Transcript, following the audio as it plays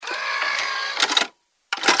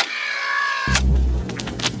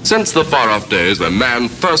Since the far-off days when man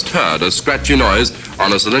first heard a scratchy noise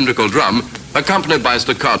on a cylindrical drum, accompanied by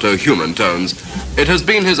staccato human tones, it has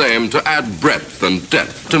been his aim to add breadth and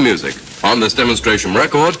depth to music. On this demonstration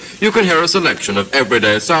record, you can hear a selection of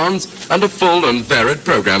everyday sounds and a full and varied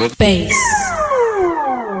program of bass.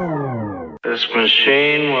 This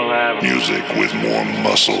machine will have music with more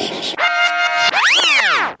muscles.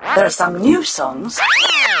 There are some new songs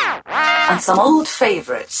and some old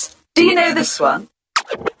favorites. Do you know this one?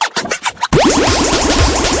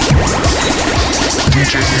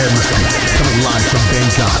 DJ Amnesty, coming live from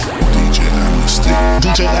Bangkok. DJ Amnesty.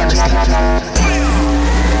 DJ Amnesty.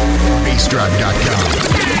 BassDrive.com.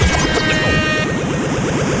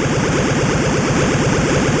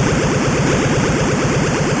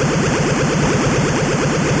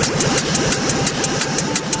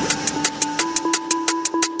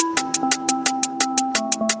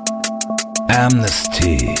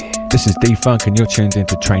 Amnesty. This is D-Funk and you're tuned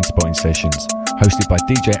into Train Spotting Sessions, hosted by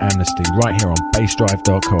DJ Amnesty right here on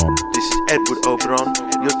BassDrive.com. This is Edward Oberon,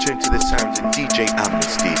 and you're tuned to the sounds of DJ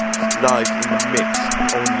Amnesty, live in the mix,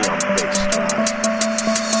 only on BassDrive.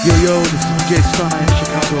 Yo, this is DJ Stunna in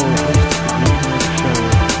Chicago, host of the Greenlands show.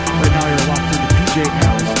 Right now you're locked into DJ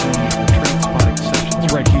Amnesty and Train Spotting Sessions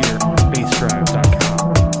right here on BassDrive.com.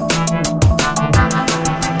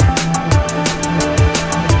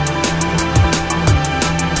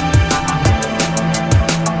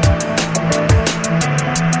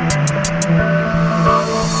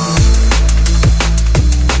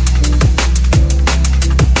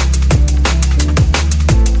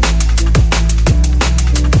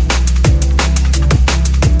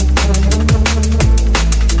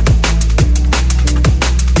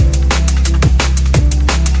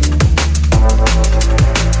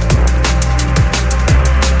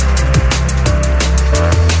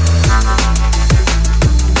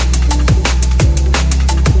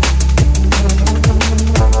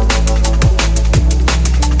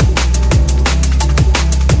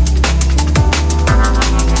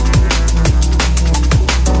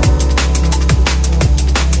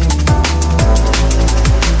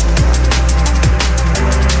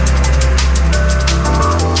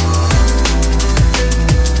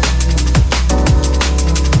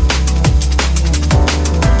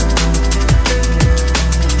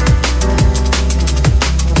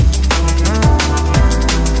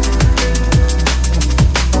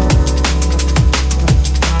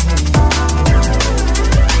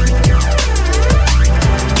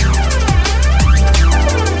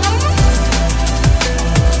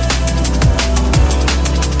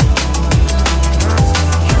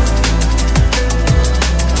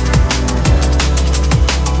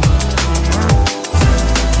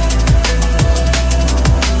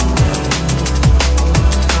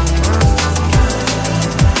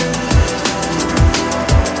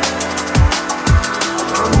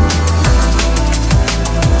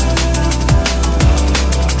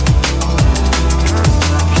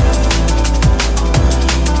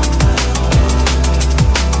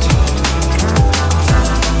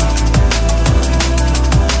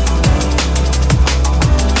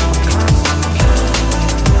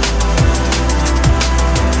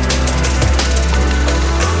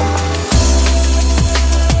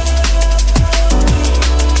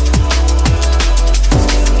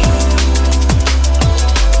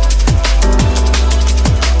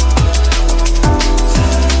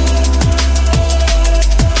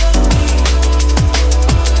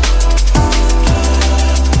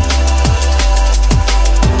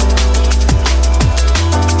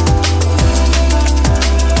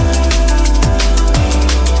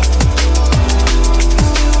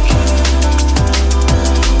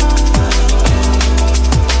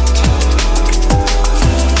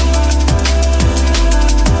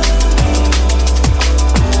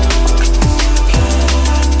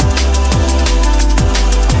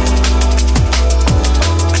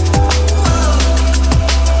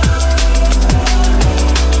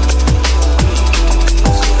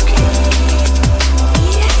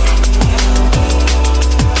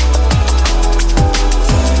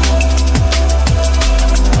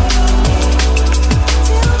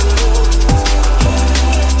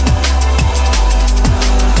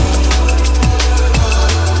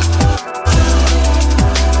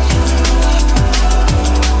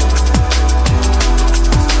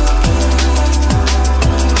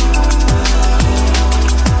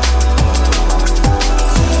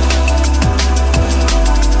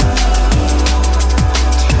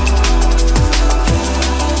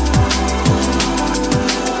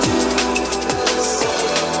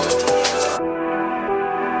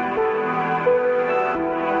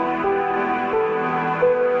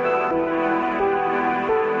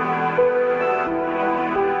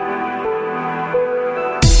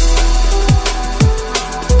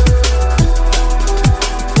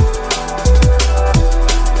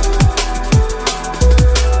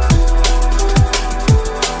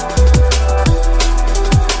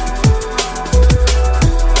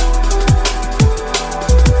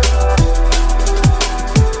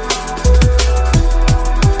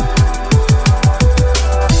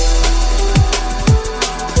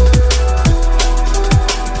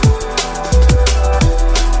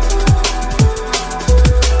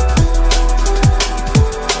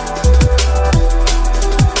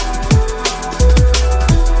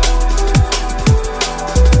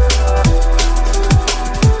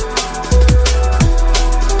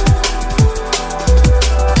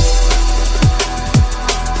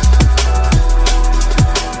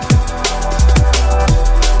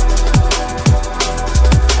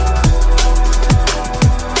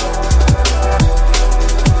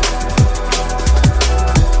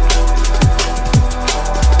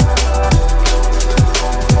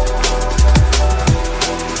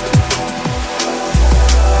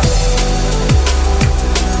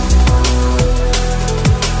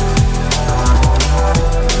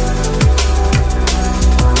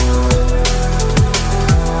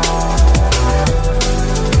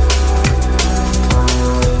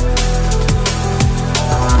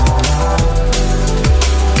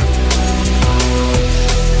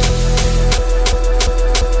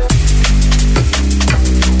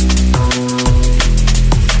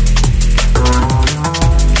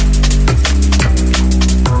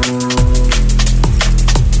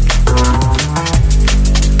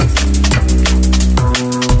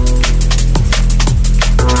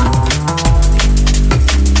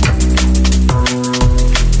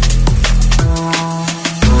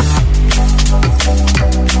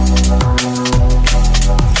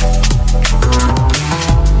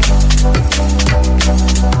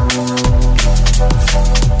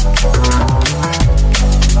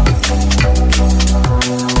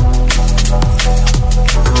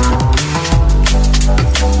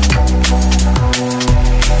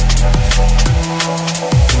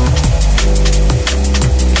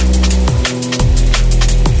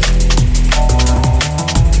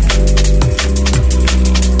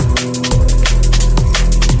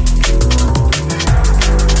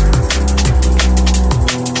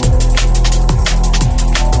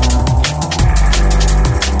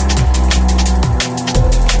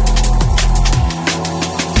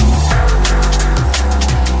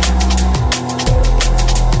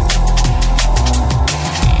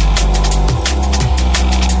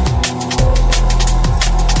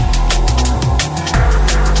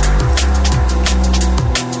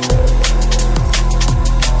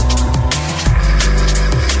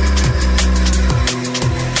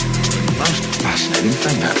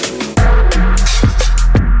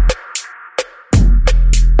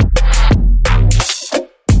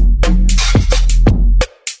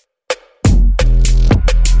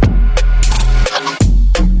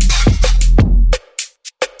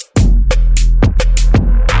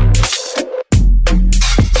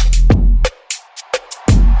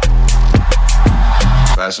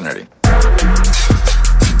 Fascinating.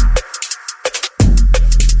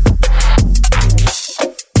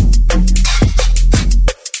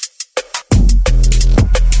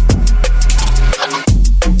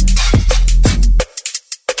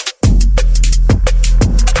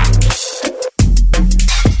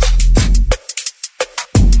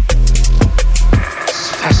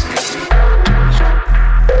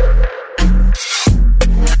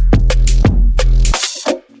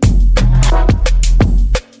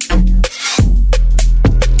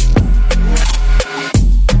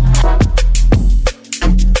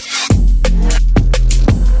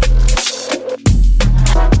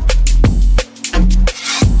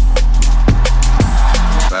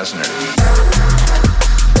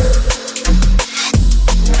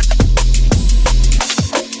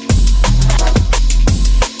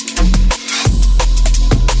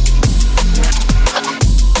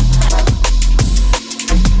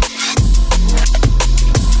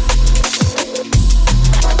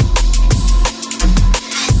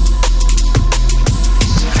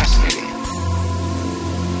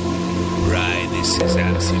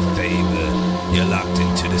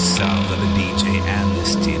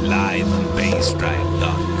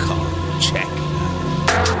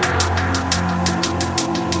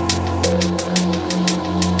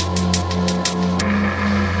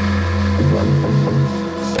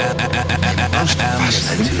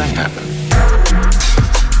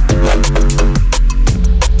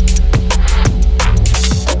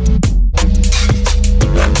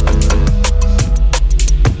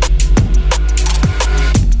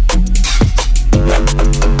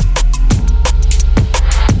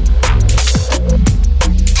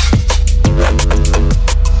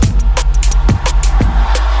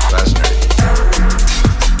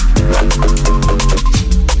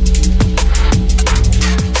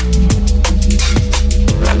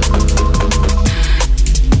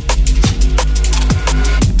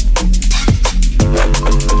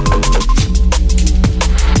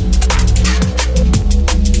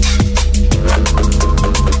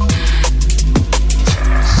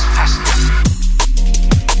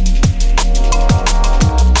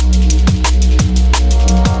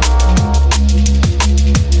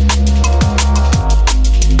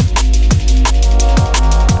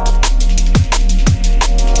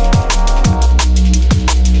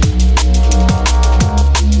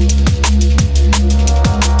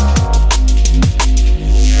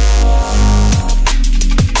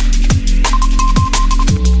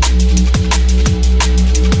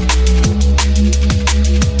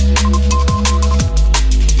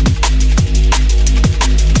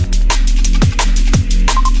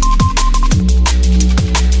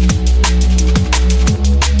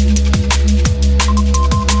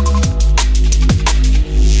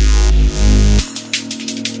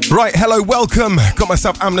 Right, hello, welcome. Got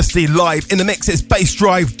myself Amnesty live in the mix. It's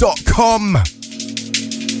bassdrive.com.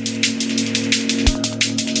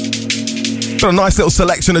 Got a nice little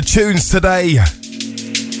selection of tunes today.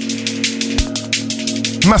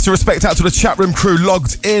 Massive respect out to the chat room crew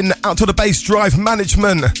logged in. Out to the Bass Drive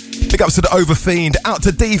management. Big ups to the Overfiend. Out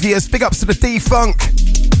to Devious. Big ups to the D-Funk.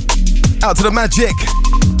 Out to the Magic.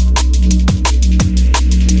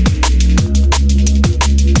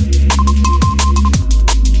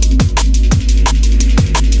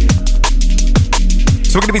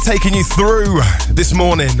 So we're going to be taking you through this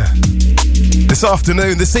morning, this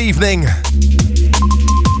afternoon, this evening.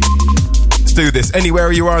 Let's do this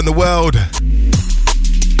anywhere you are in the world.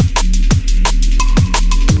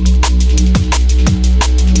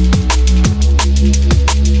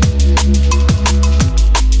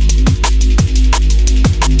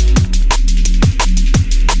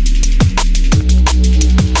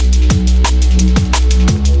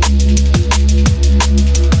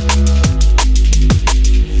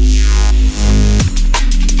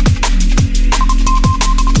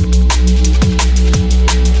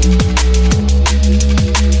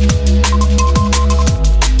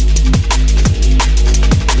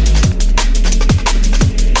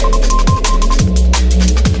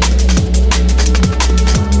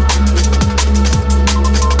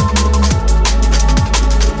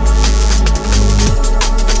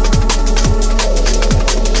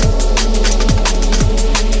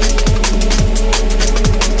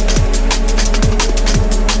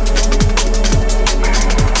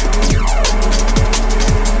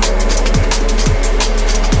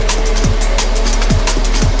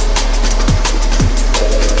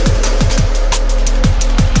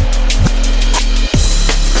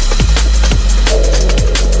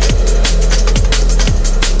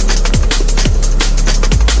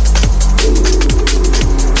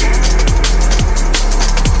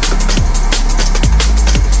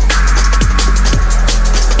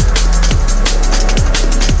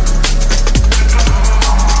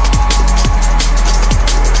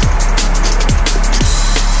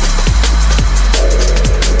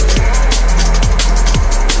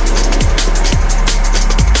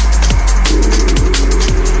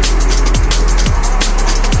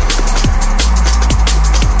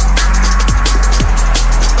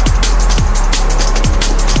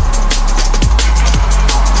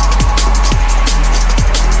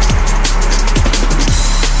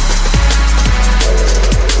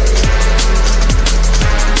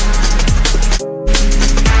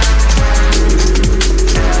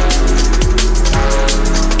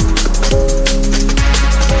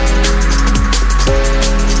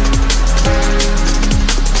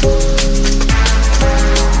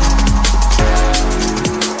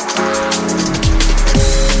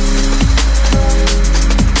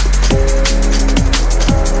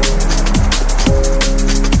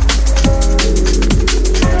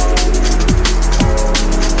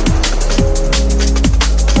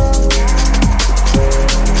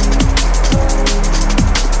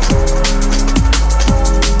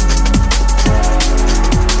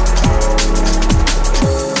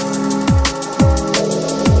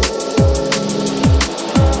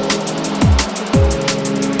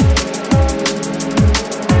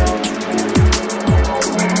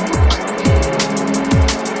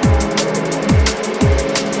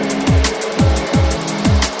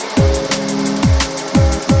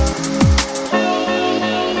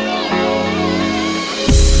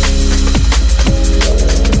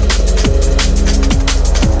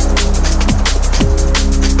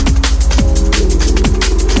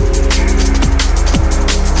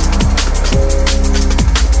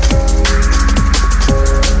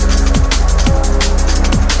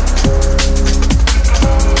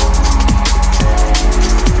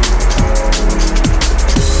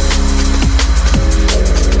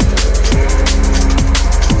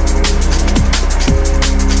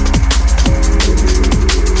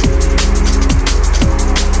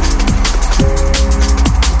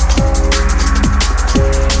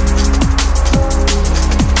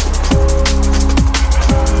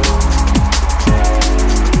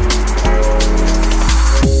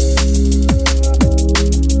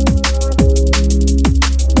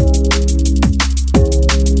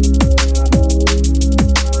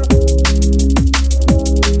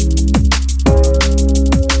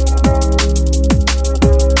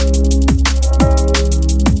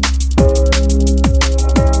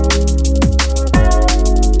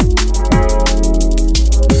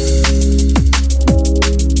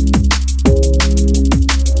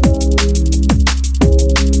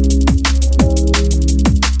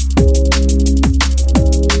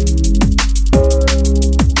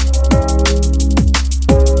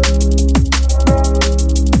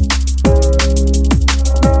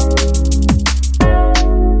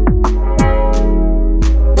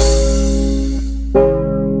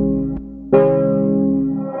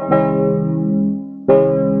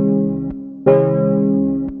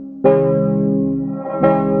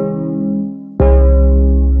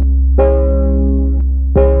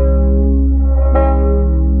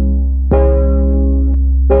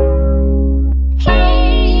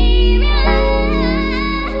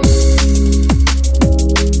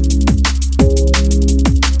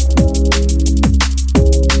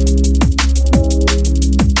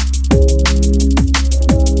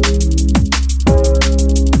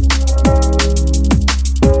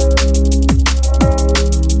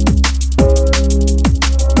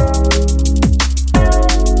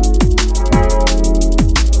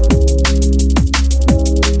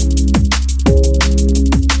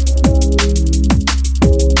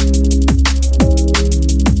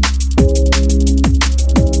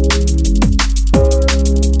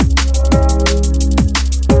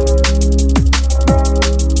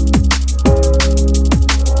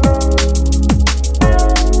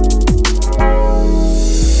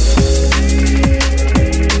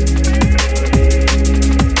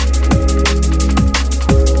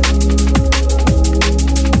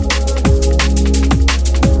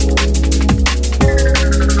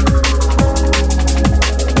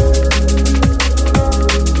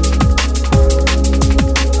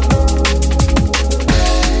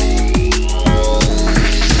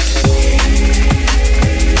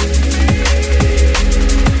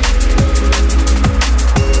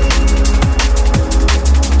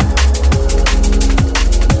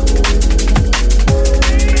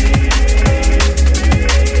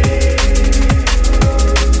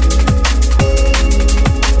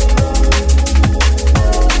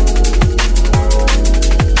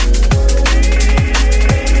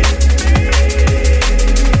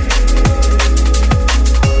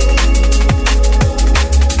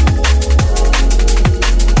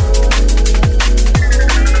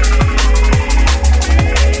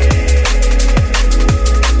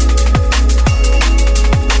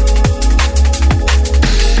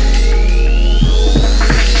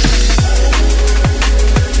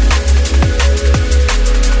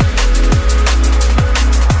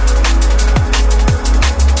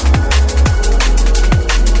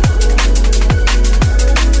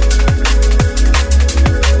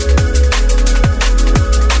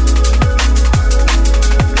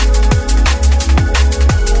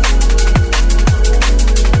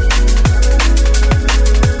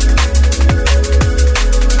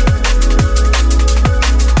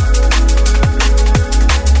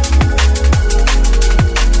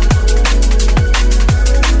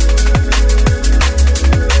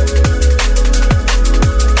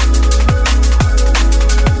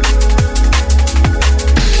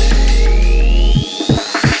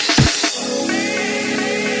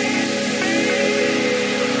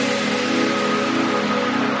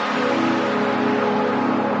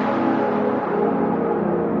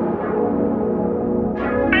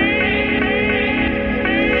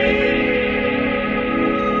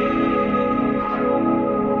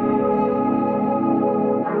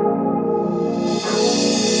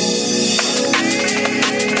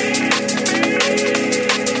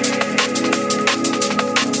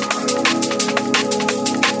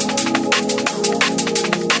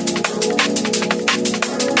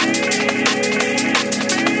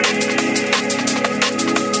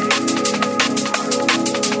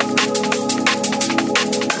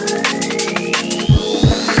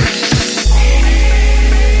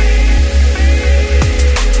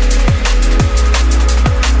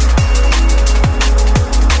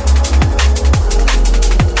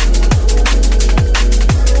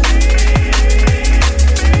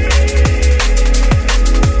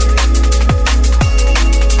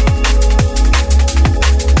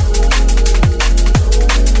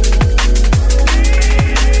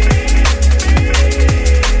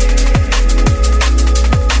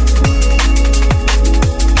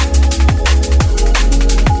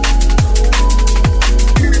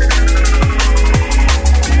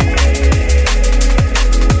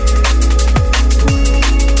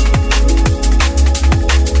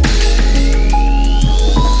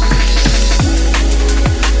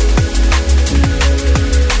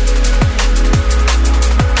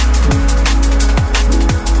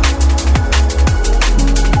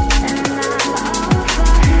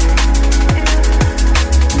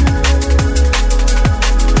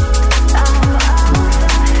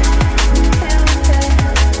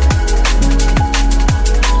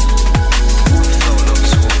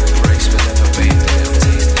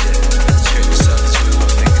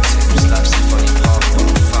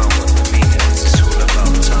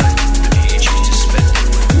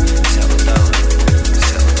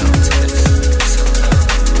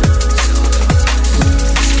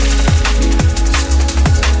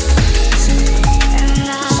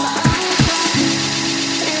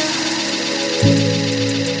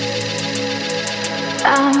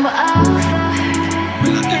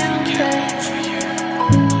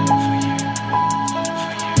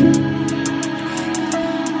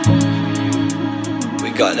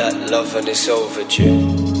 Got that love and it's overdue.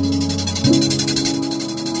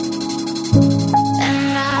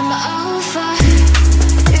 And I'm over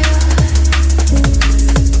you.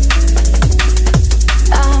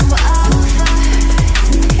 I'm over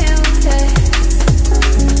you, babe.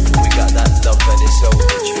 We got that love and it's overdue.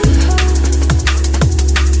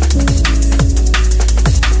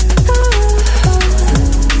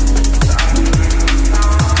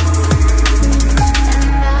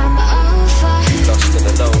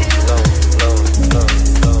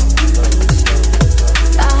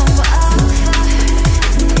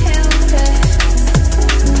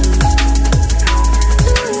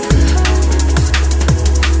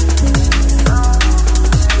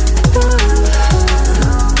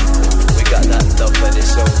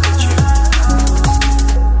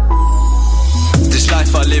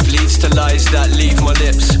 That leave my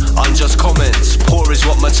lips, unjust comments, poor is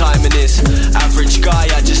what my timing is. Average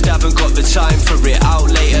guy, I just haven't got the time for it.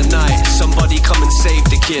 Out late at night, somebody come and save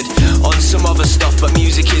the kid. On some other stuff, but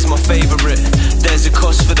music is my favourite. There's a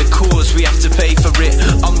cost for the cause, we have to pay for it.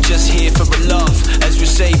 I'm just here for a laugh, as we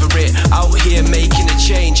savour it. Out here making a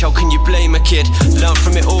change, how can you blame a kid? Learn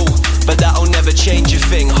from it all, but that'll never change a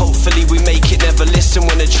thing. Hopefully we make it, never listen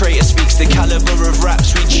when a traitor speaks. The calibre of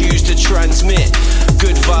raps we choose to transmit.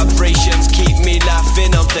 Good vibrations keep me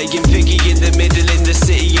laughing. I'm playing Piggy in the middle in the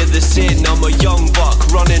city of the sin. I'm a young buck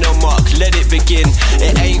running amok, let it begin.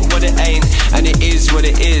 It ain't what it ain't, and it is what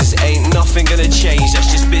it is. Ain't nothing gonna change,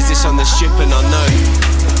 that's just business on the strip, and I know.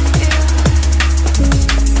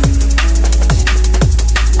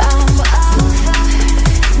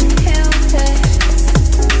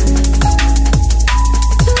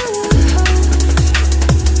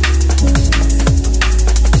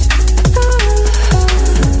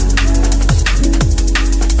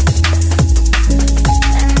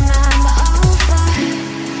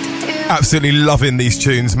 Absolutely loving these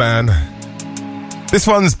tunes, man. This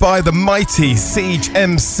one's by the mighty Siege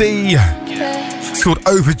MC. It's called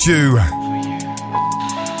Overdue,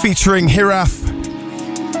 featuring Hireath.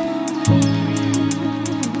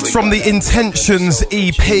 It's from the Intentions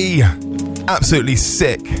EP. Absolutely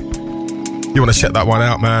sick. You want to check that one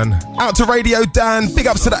out, man. Out to Radio Dan, big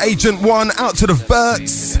ups to the Agent One, out to the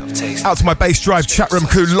Verts, out to my Bass Drive chat room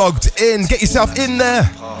crew logged in. Get yourself in there.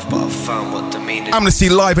 Amnesty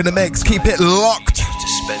live in the mix, keep it locked. To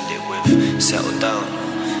spend it with, settle down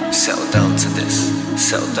to this,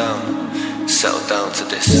 settle down to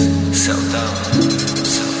this, settle down to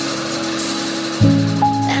this.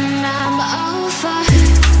 And I'm over you.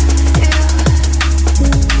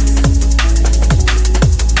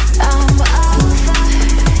 I'm over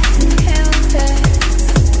you, babe.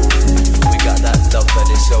 We got that love and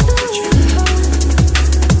it's overdue.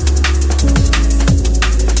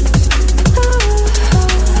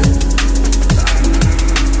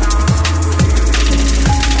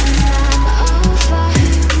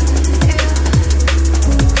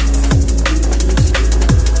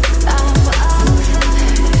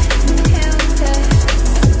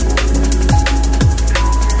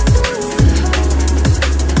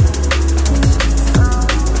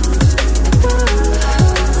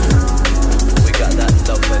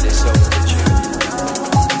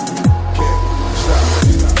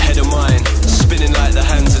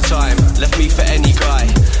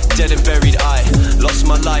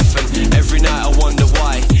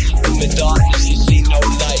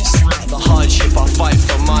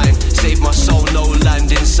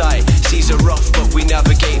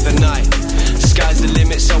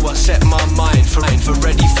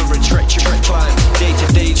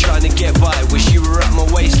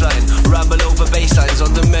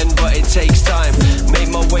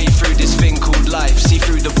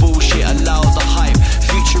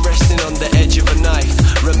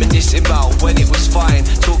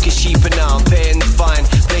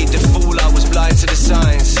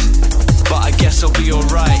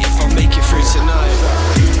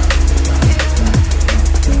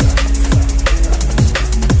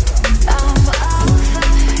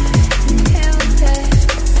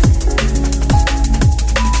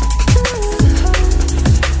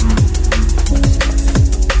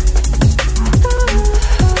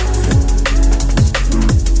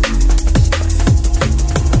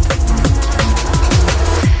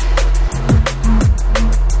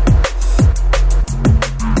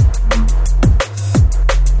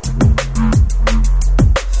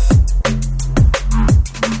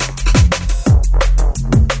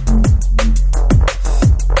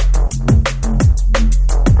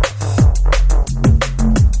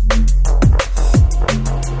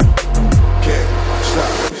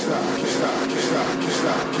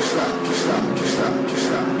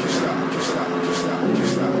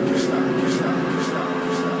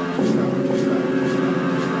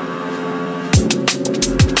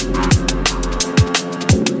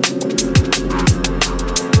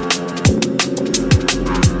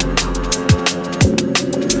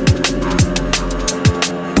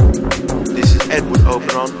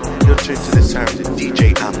 You're tuned to the sounds of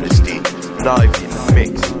DJ Amnesty, live in the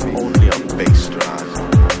mix, only on Bass Drive.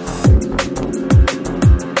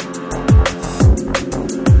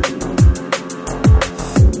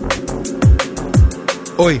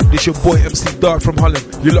 Oi, this your boy MC Dark from Holland.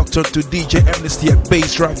 You're locked on to DJ Amnesty at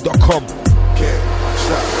bassdrive.com.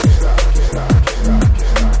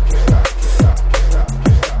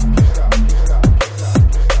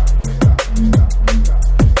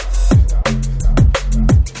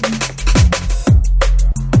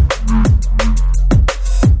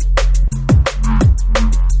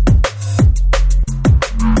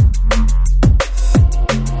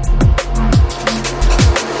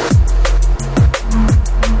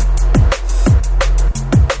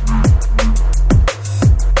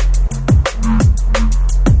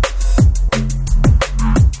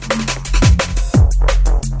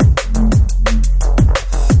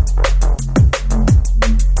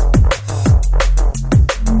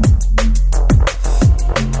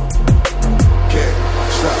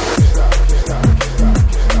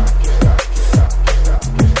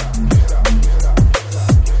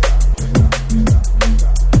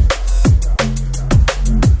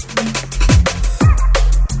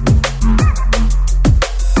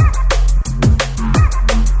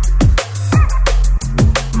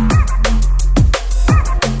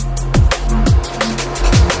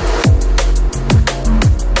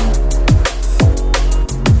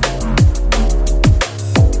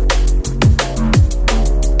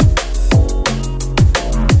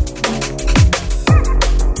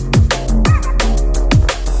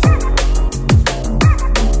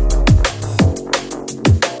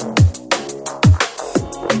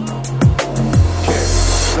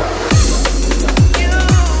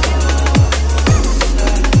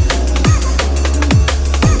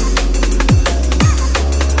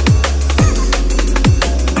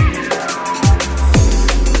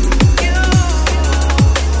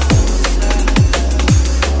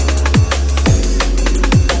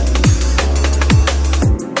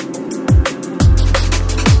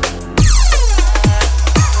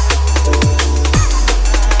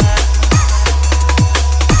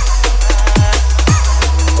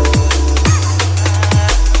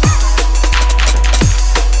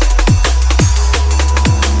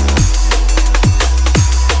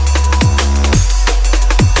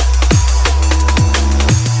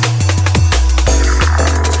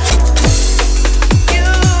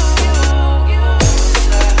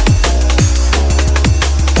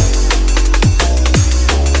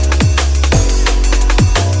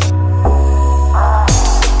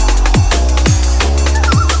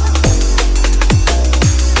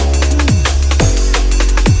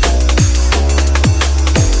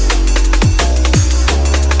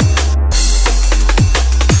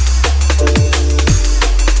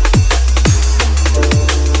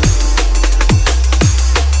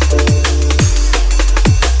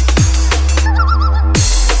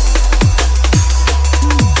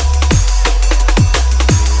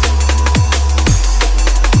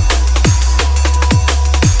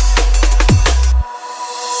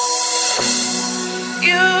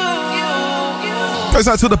 Goes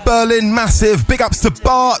out to the Berlin Massive. Big ups to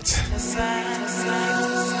Bart.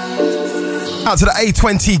 Out to the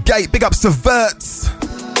A20 Gate. Big ups to Verts.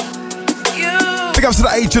 Big ups to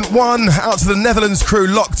the Agent 1. Out to the Netherlands crew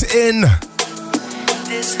locked in.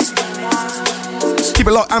 Keep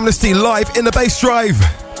it locked. Amnesty live in the bass drive.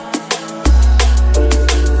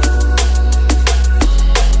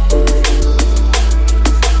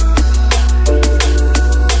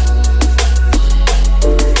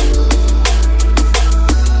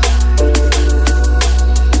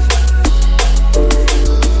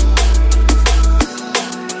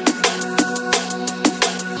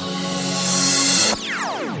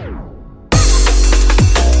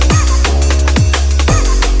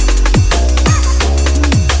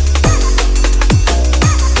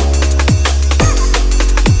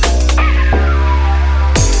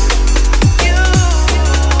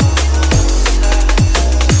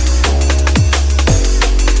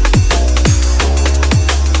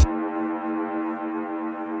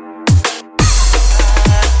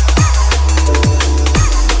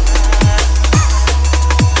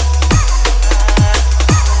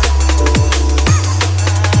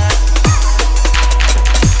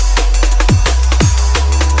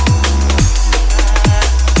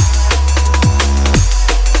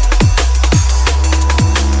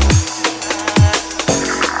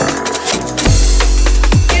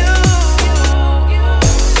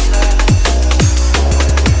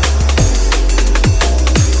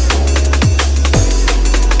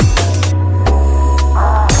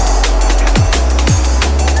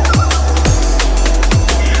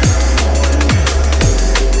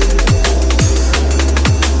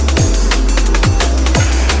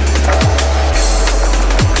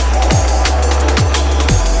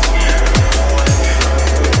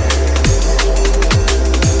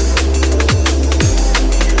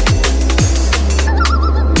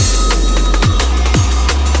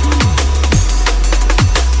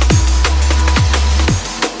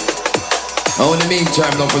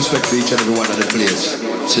 meantime, no respect for each and every one of the place.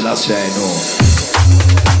 Till I say I know.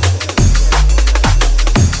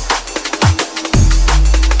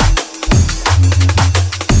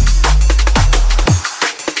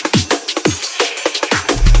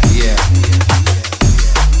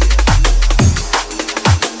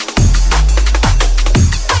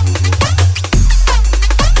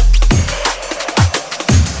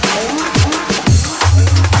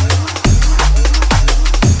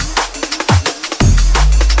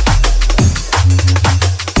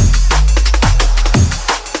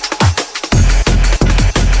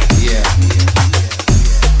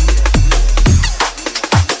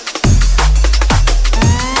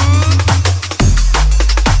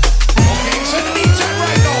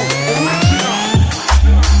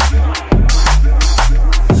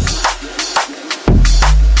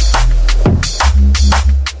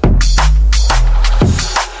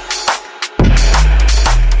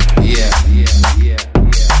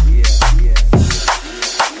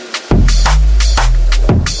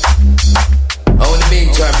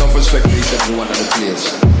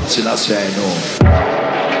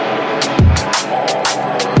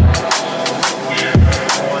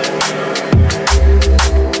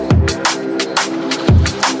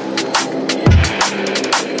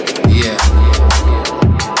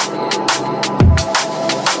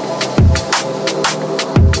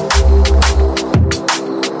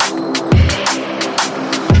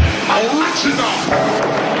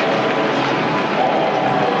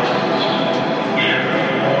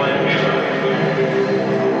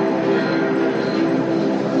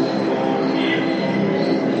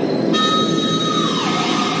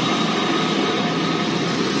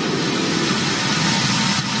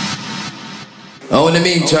 In the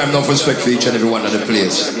meantime, no respect for each and every one of the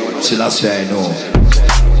place. Till I say I know.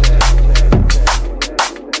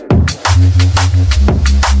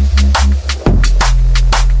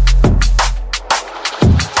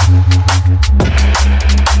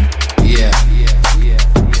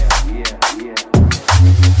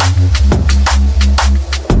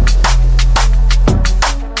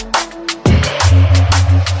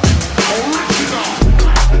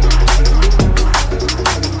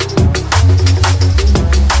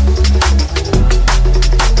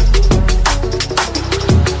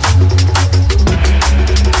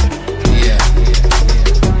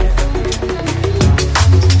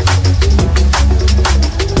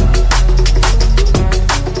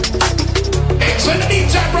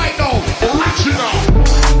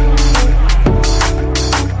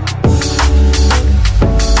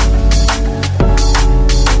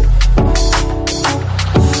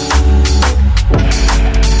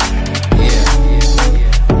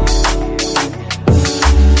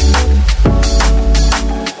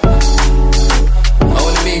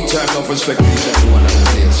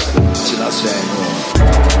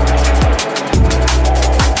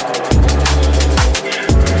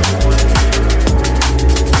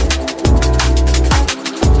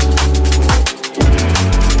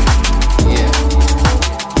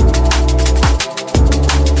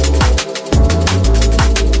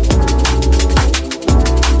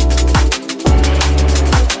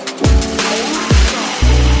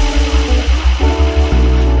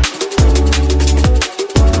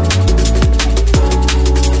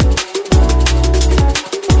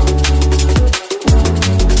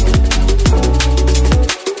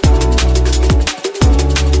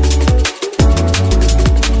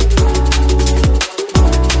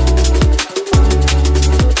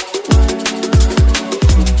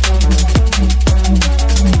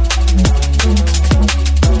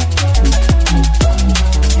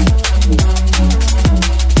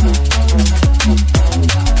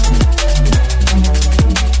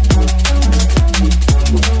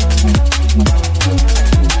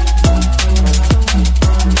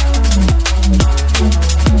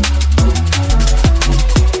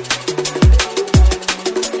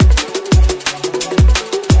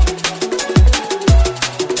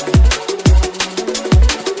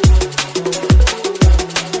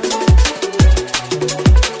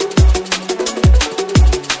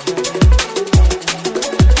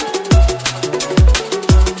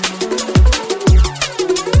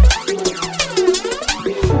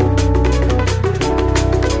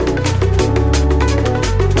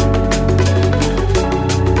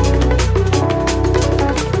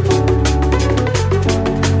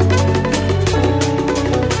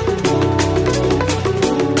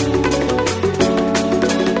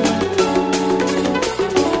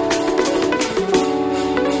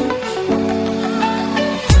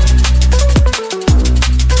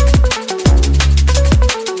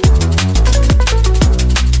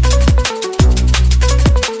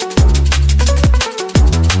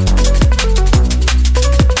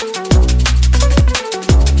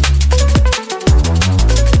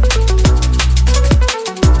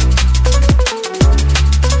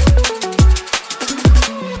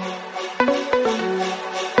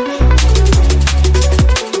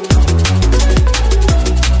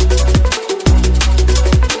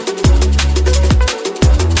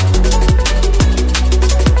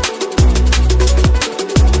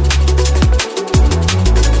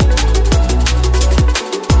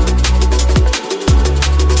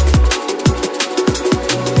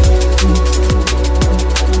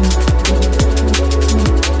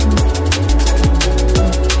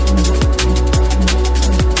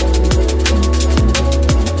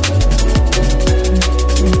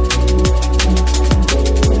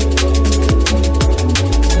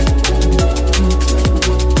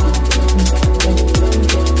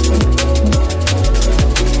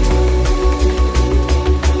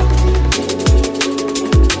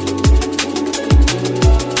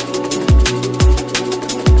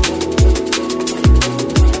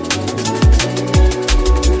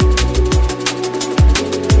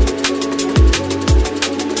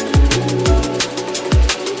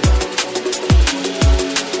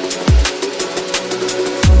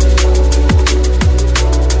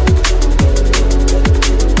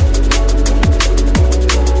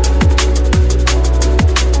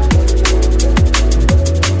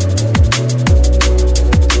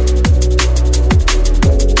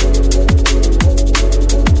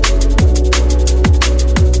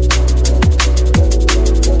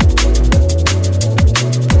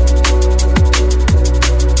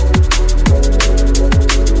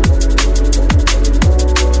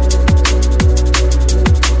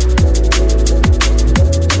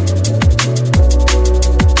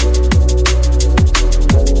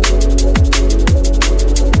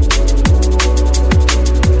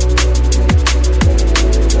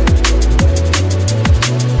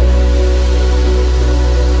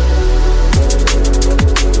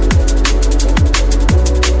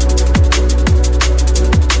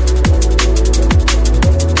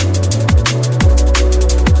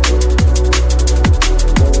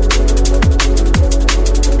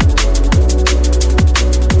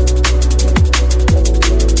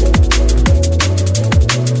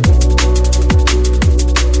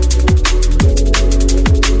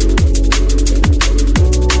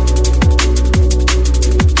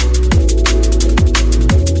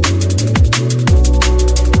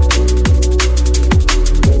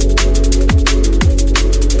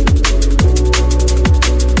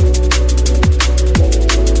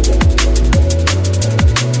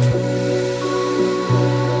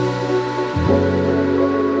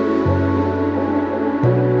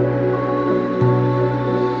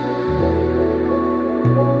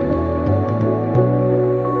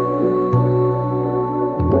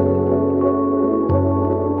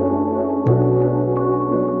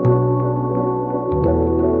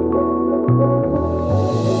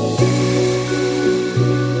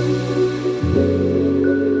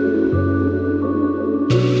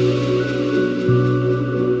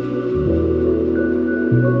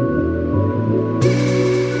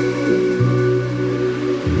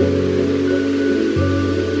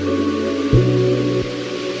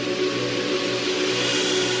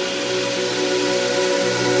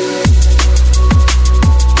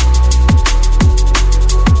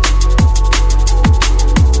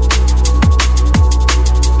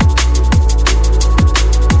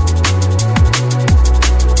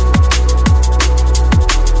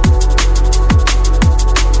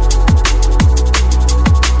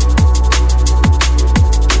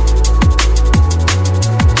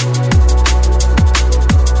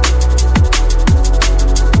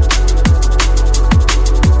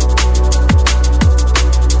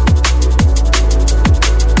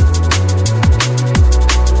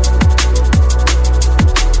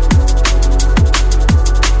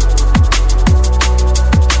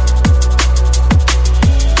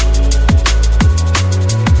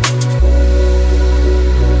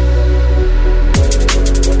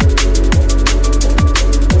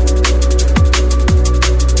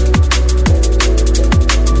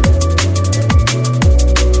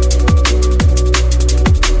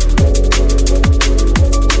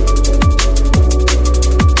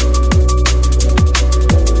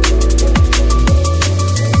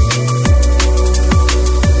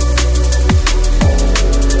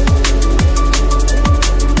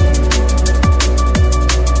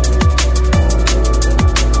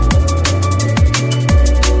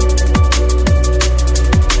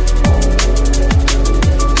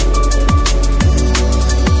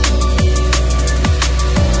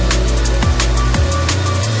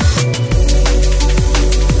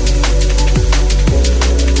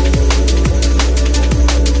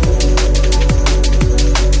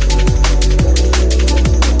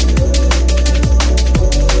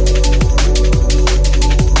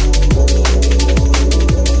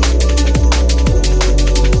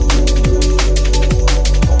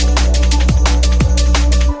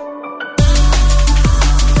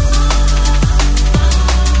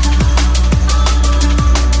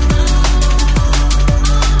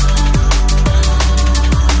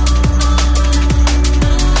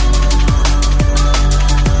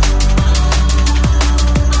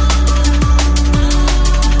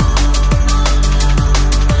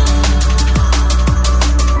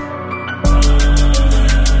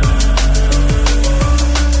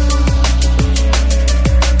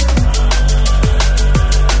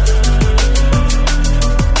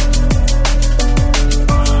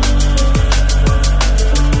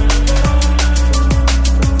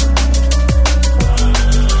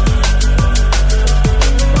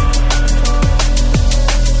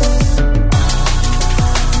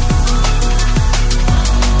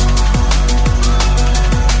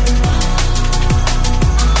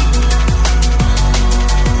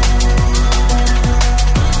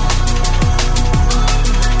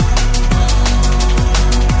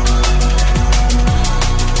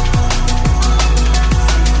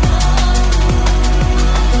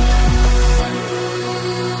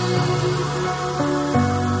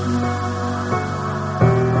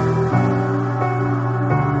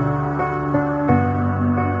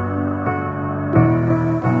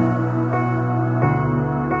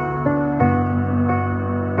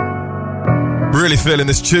 feeling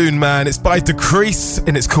this tune, man? It's by Decrese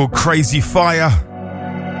and it's called Crazy Fire.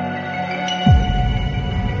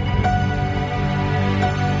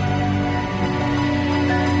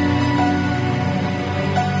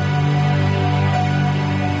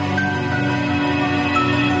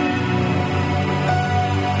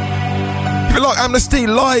 Keep it locked, Amnesty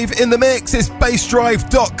live in the mix. It's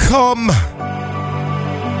bassdrive.com.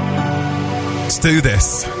 Let's do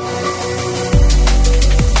this.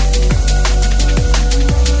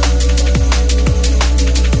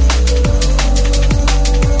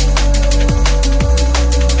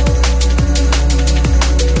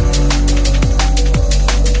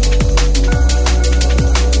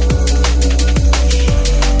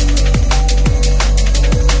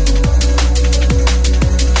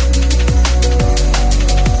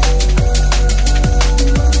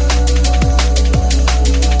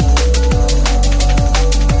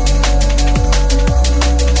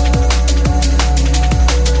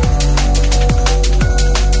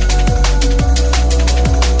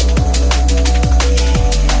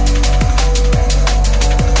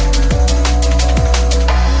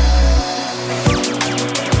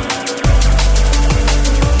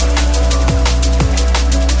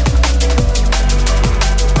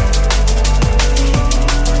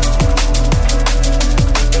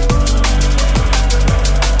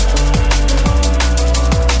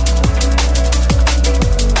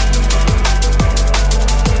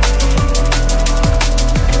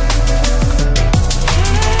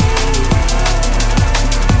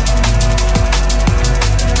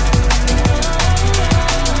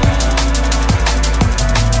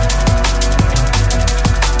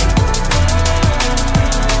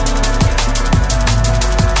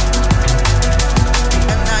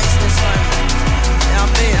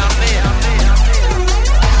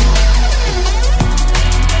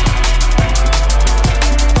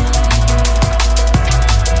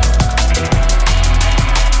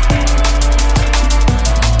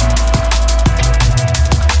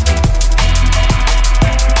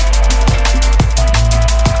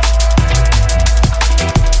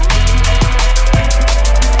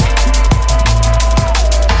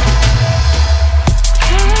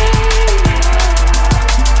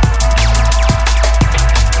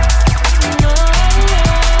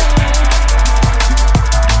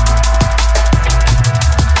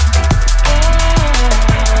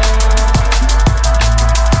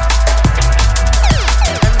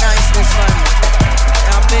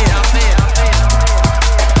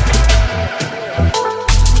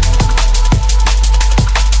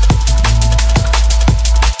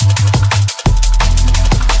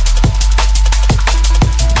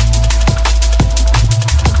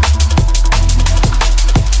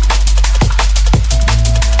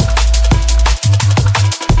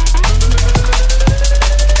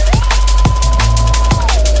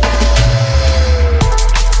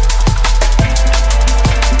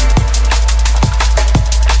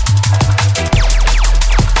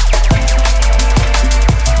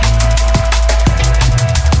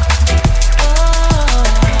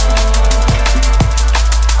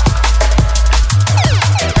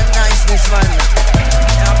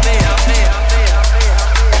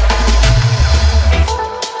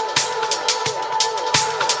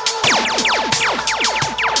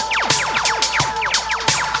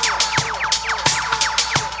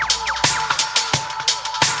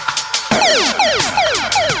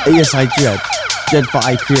 Yes, I Dread for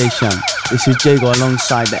I Creation. This is Jago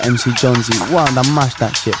alongside the MC Jonesy. Wow, that mash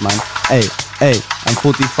that shit, man. Hey, I'm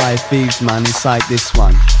 45 thieves, man, inside this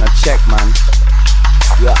one. Now check, man.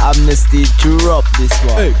 Your Amnesty, drop this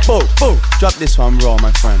one. Hey, boom. Drop this one raw,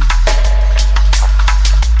 my friend.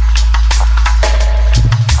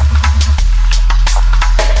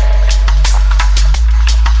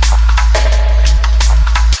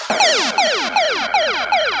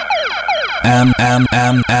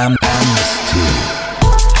 Amnesty.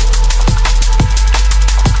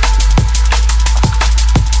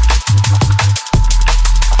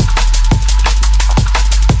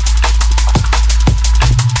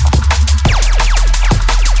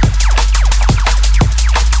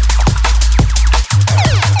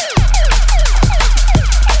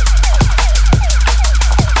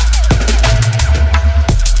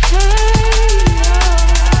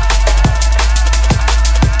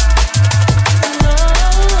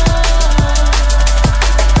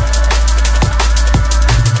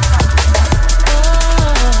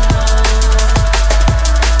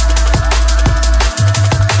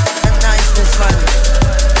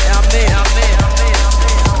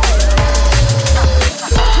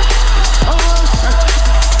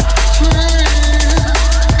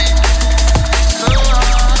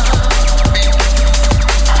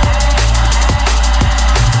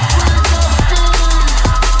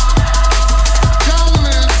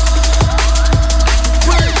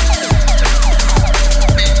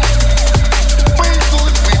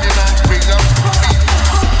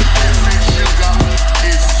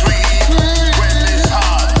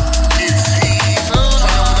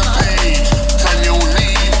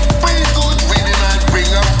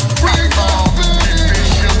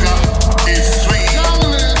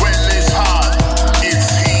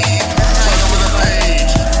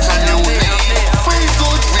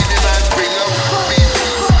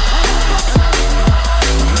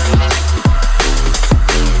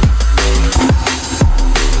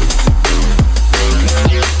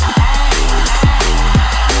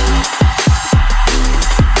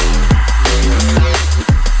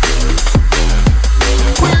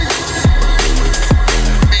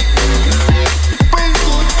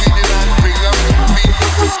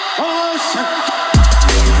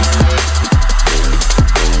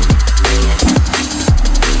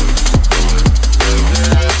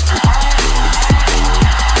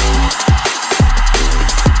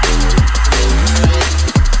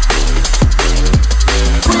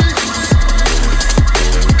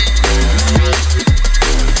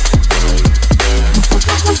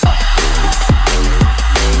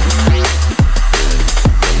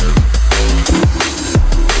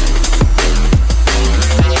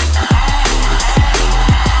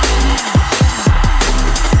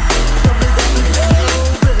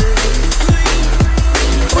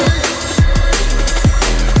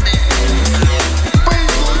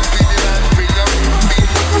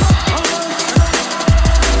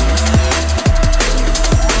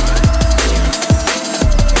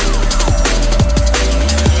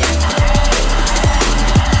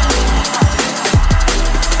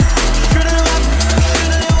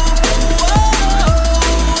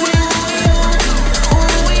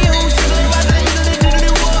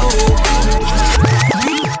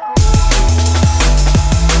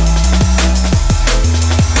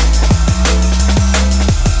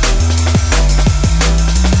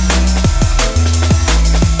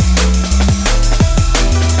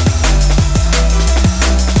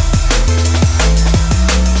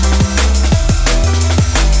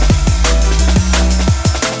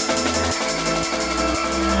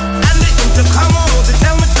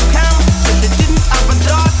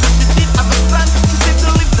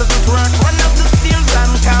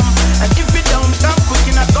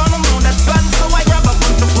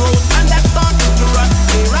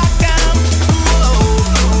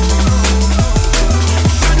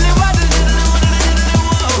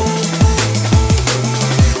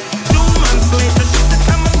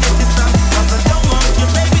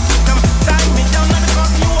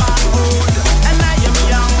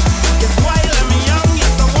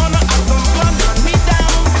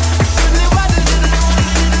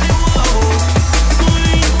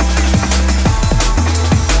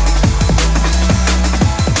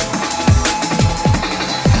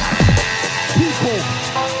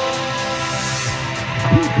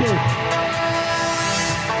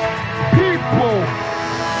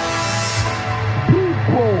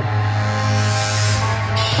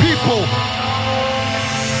 people.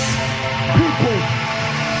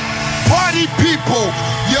 Party people,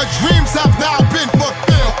 your dreams have now been fulfilled.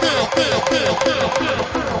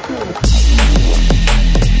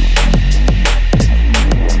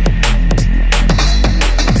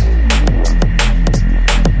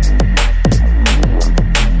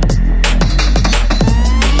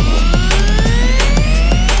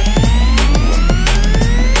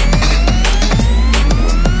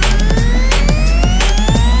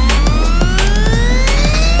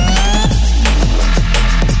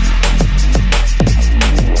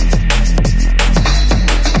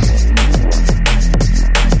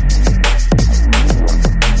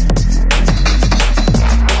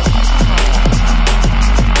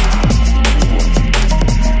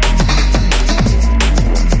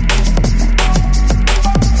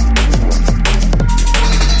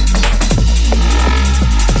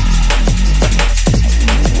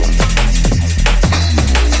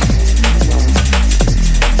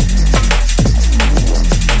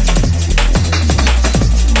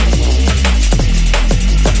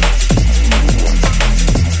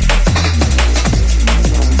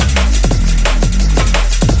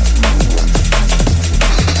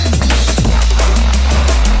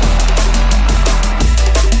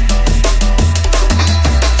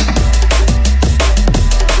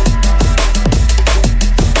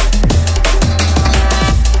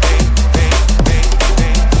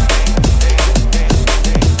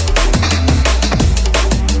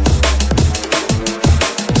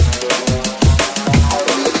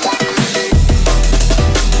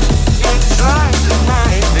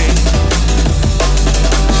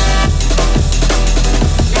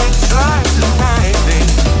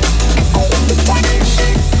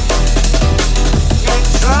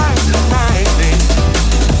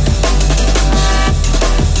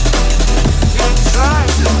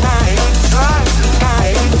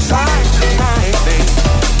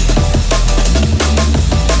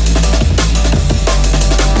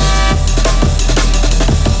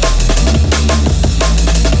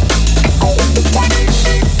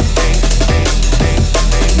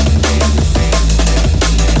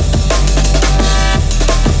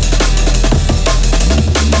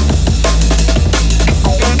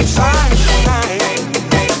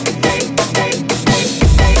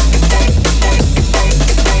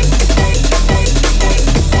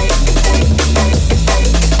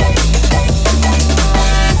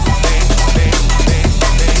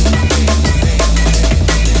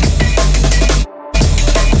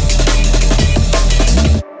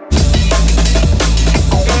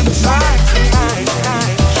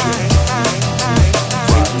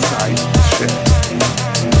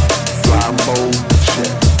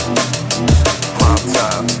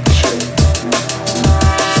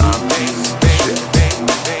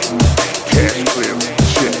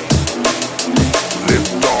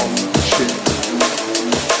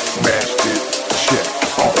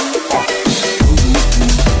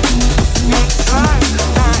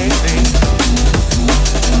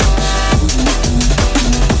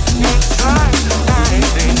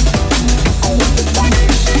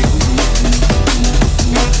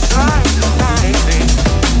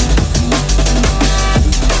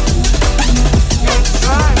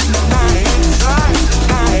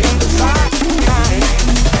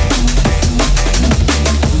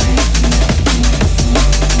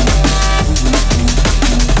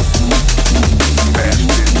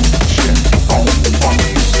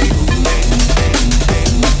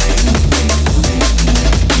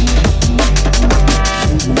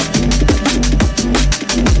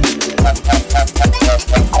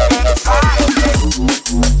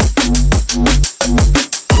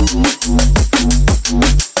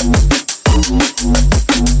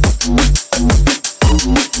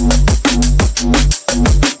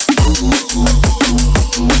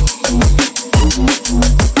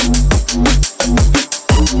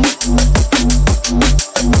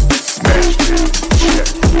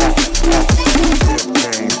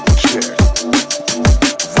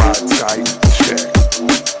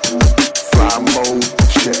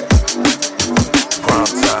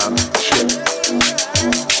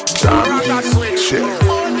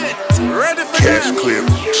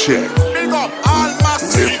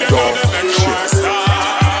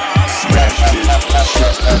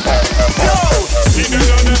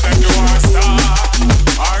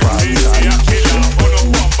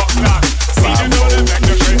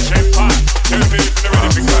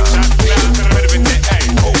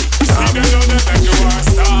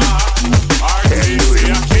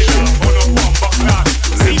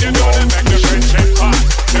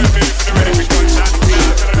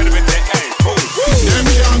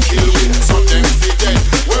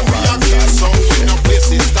 When we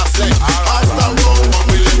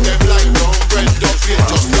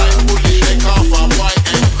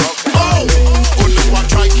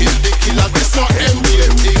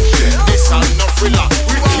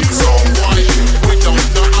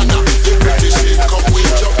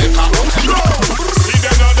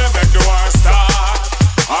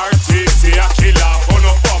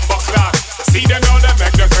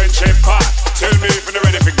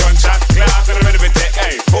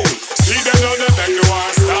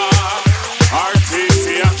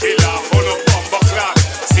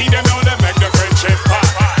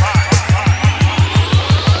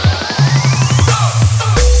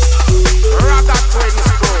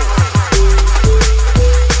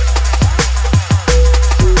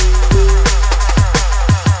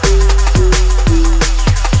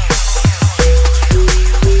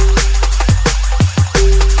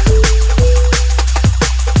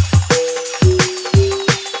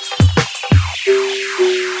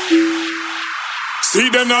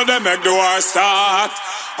them now, they make the war start.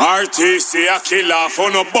 RTC a killer for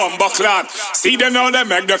no bomber clot. See them now, they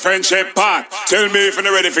make the friendship part. Tell me if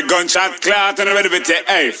you're ready for gunshot clot and ready for take,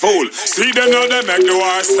 hey, fool. See them now, they make the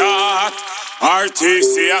war start.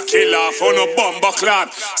 RTC a killer for no bomber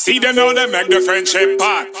clot. See them now, they make the friendship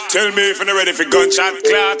part. Tell me if you're ready for gunshot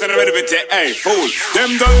clot and ready for take, hey, fool.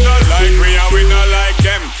 Them don't not like me and we not like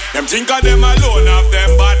them. Them think of them alone of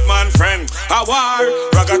them Batman friend. A war,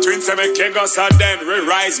 Ragga twins say make us a den. We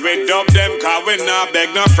rise, we dub them, cause we not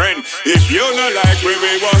beg no friend. If you not like we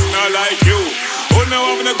was not like you. Who know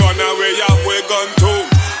I'm the gun and we have we gun too.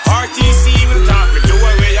 RTC will talk, we do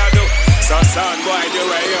what we a do. So son, boy, do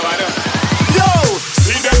what you a do. Yo!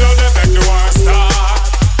 See them now, they make the war start.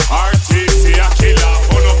 RTC a killer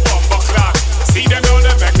for no bomber clock. See them now,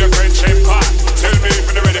 they make the friendship part. Tell me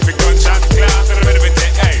if they're ready for gunshot clock and ready for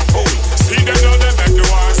take, hey, fool. See them now, they make the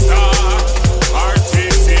war start.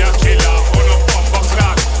 RTC a killer for no bomber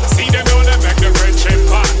clock. See them now, they make the friendship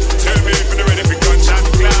part. Tell me if they're ready for gunshot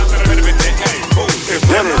clock and ready for take, hey, fool. If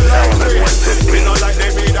them not like we not like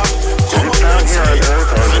they made up. Come on, man, say it.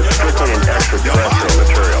 Strictly an extraterrestrial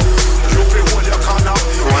material.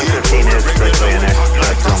 115 is strictly an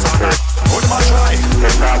extraterrestrial material.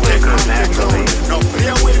 It probably occurs naturally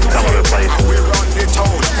some other places,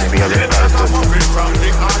 maybe other star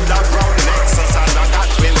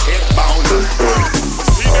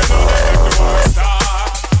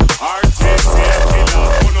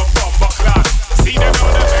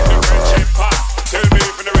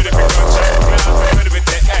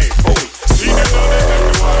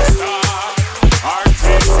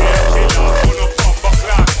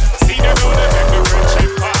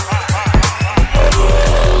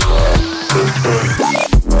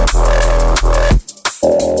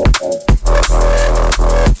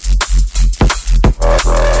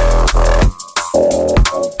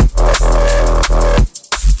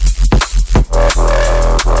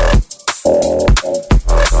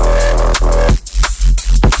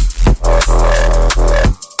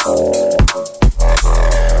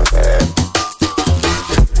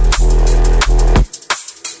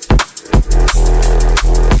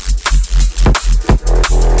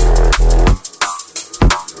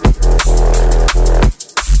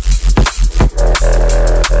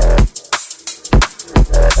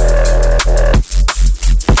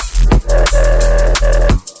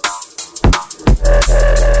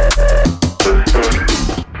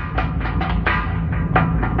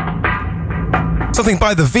Something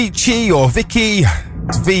by the Vici or Vicky.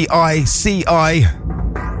 It's V-I-C-I.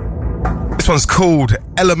 This one's called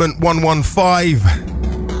Element 115.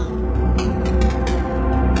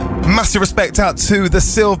 Massive respect out to the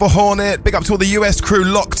Silver Hornet. Big up to all the US crew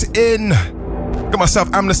locked in. Got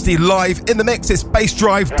myself Amnesty live in the mix. It's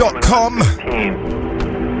bassdrive.com.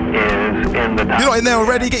 You're not in there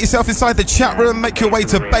already? Get yourself inside the chat room. Make your way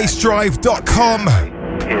to bassdrive.com.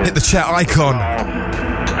 Hit the chat icon.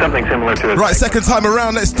 Something similar to a right, second time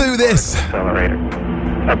around, let's do this. Accelerator.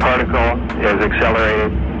 A particle is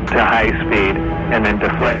accelerated to high speed and then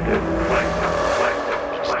deflected.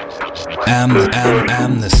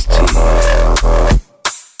 Amnesty.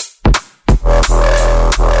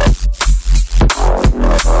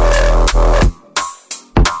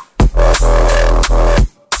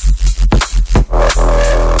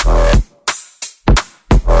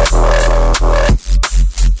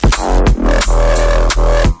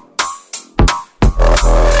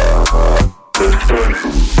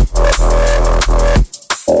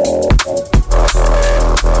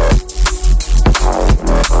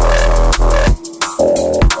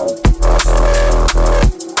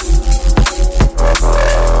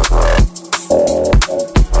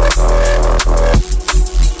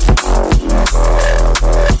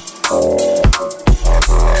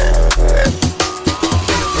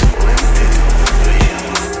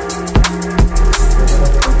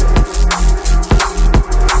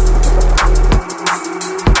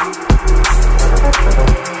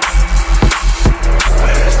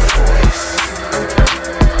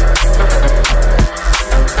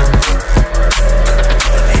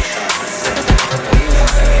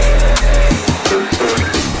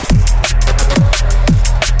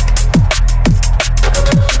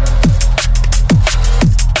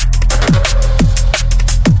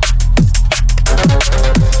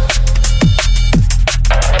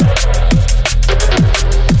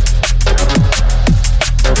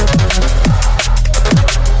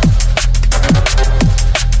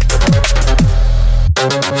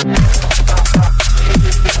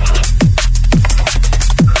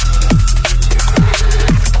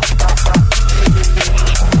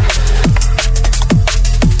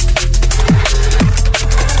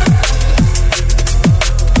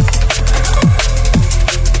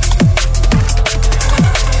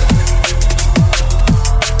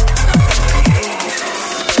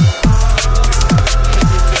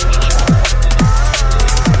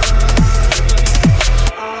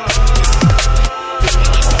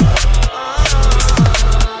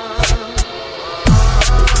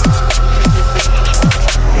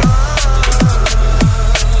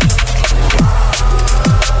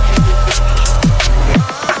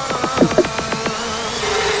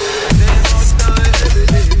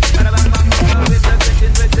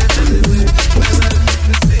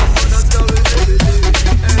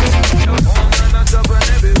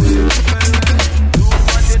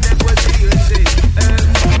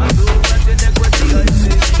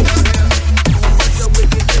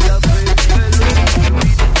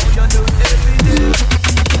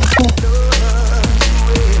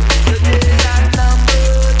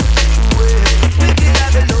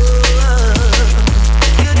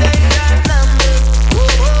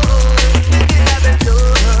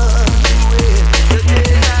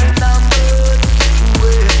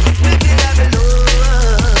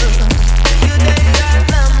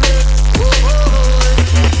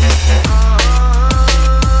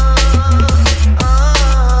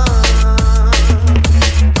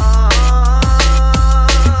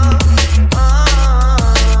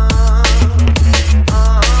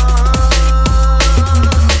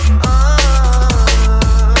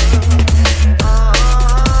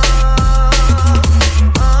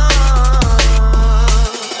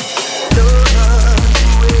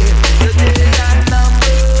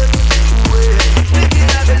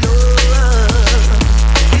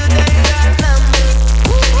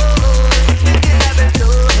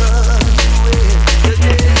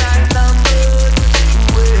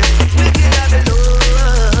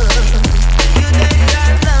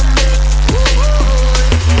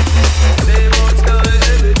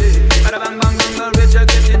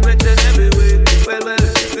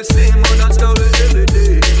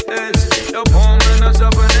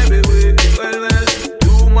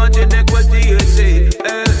 much inequity you see,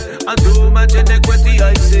 and too much inequity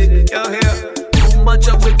I see. You hear? Too much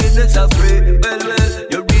of wickedness I pray. Well,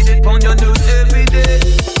 you read it on your news every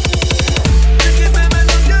day.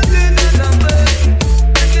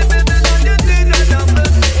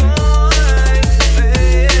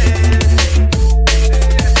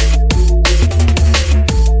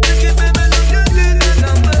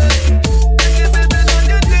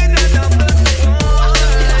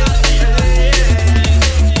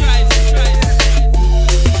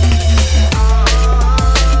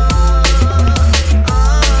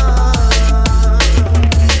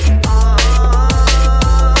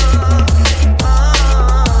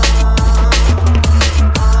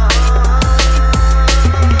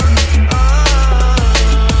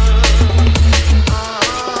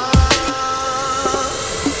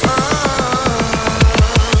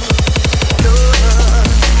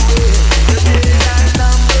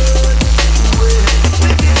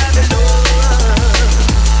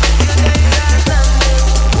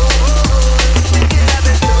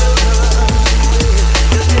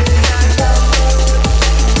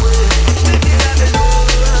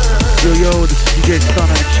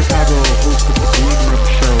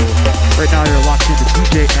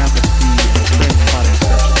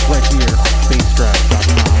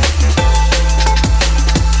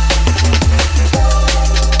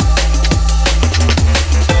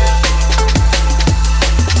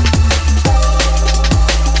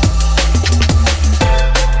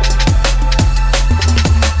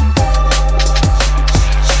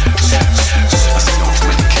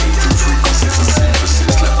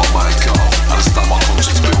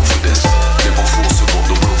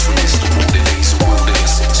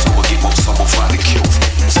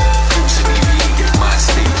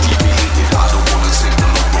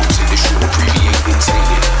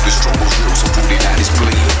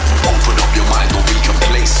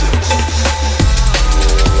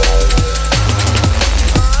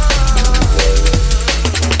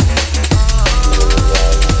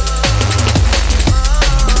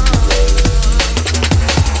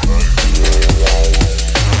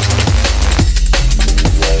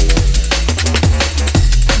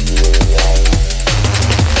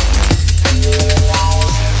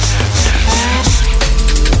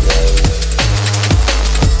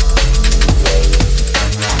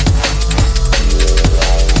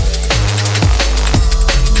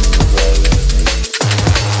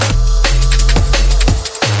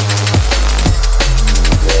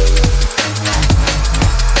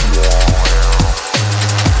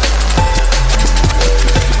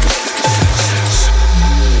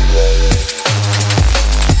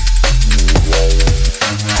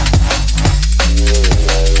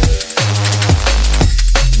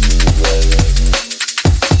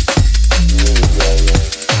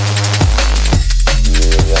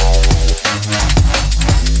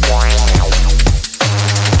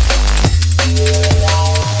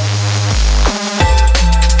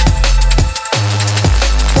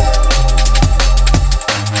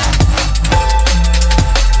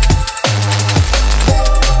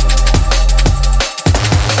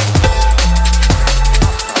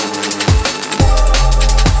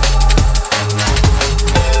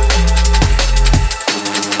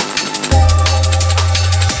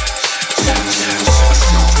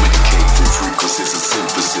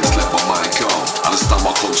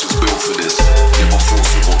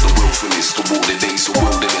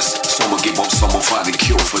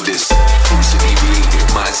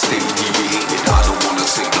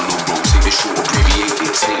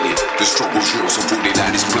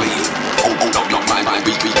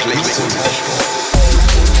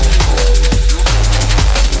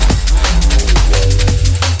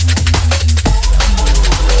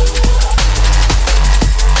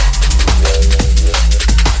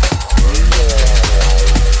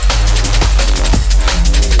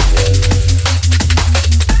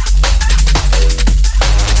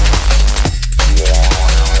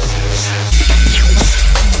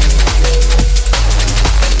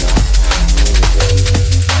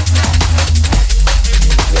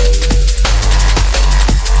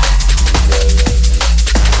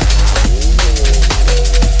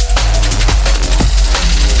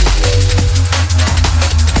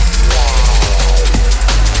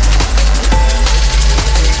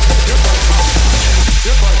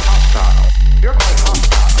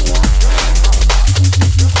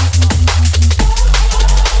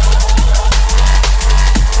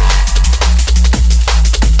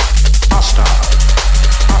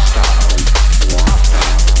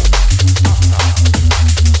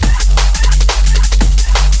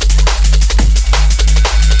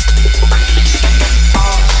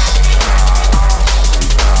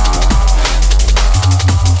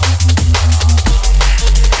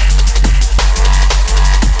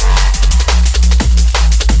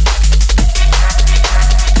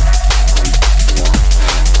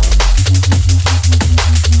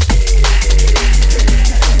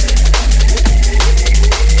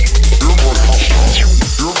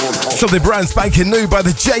 Something brand spanking new by the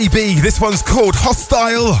JB. This one's called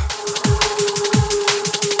Hostile.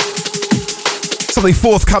 Something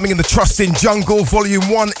forthcoming in the Trust in Jungle Volume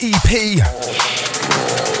 1 EP.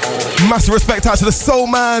 Massive respect out to the Soul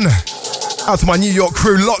Man. Out to my New York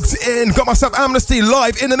crew locked in. Got myself Amnesty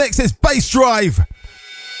live in the mix. It's Bass Drive.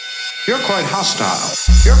 You're quite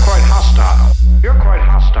hostile. You're quite hostile. You're quite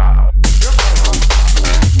hostile.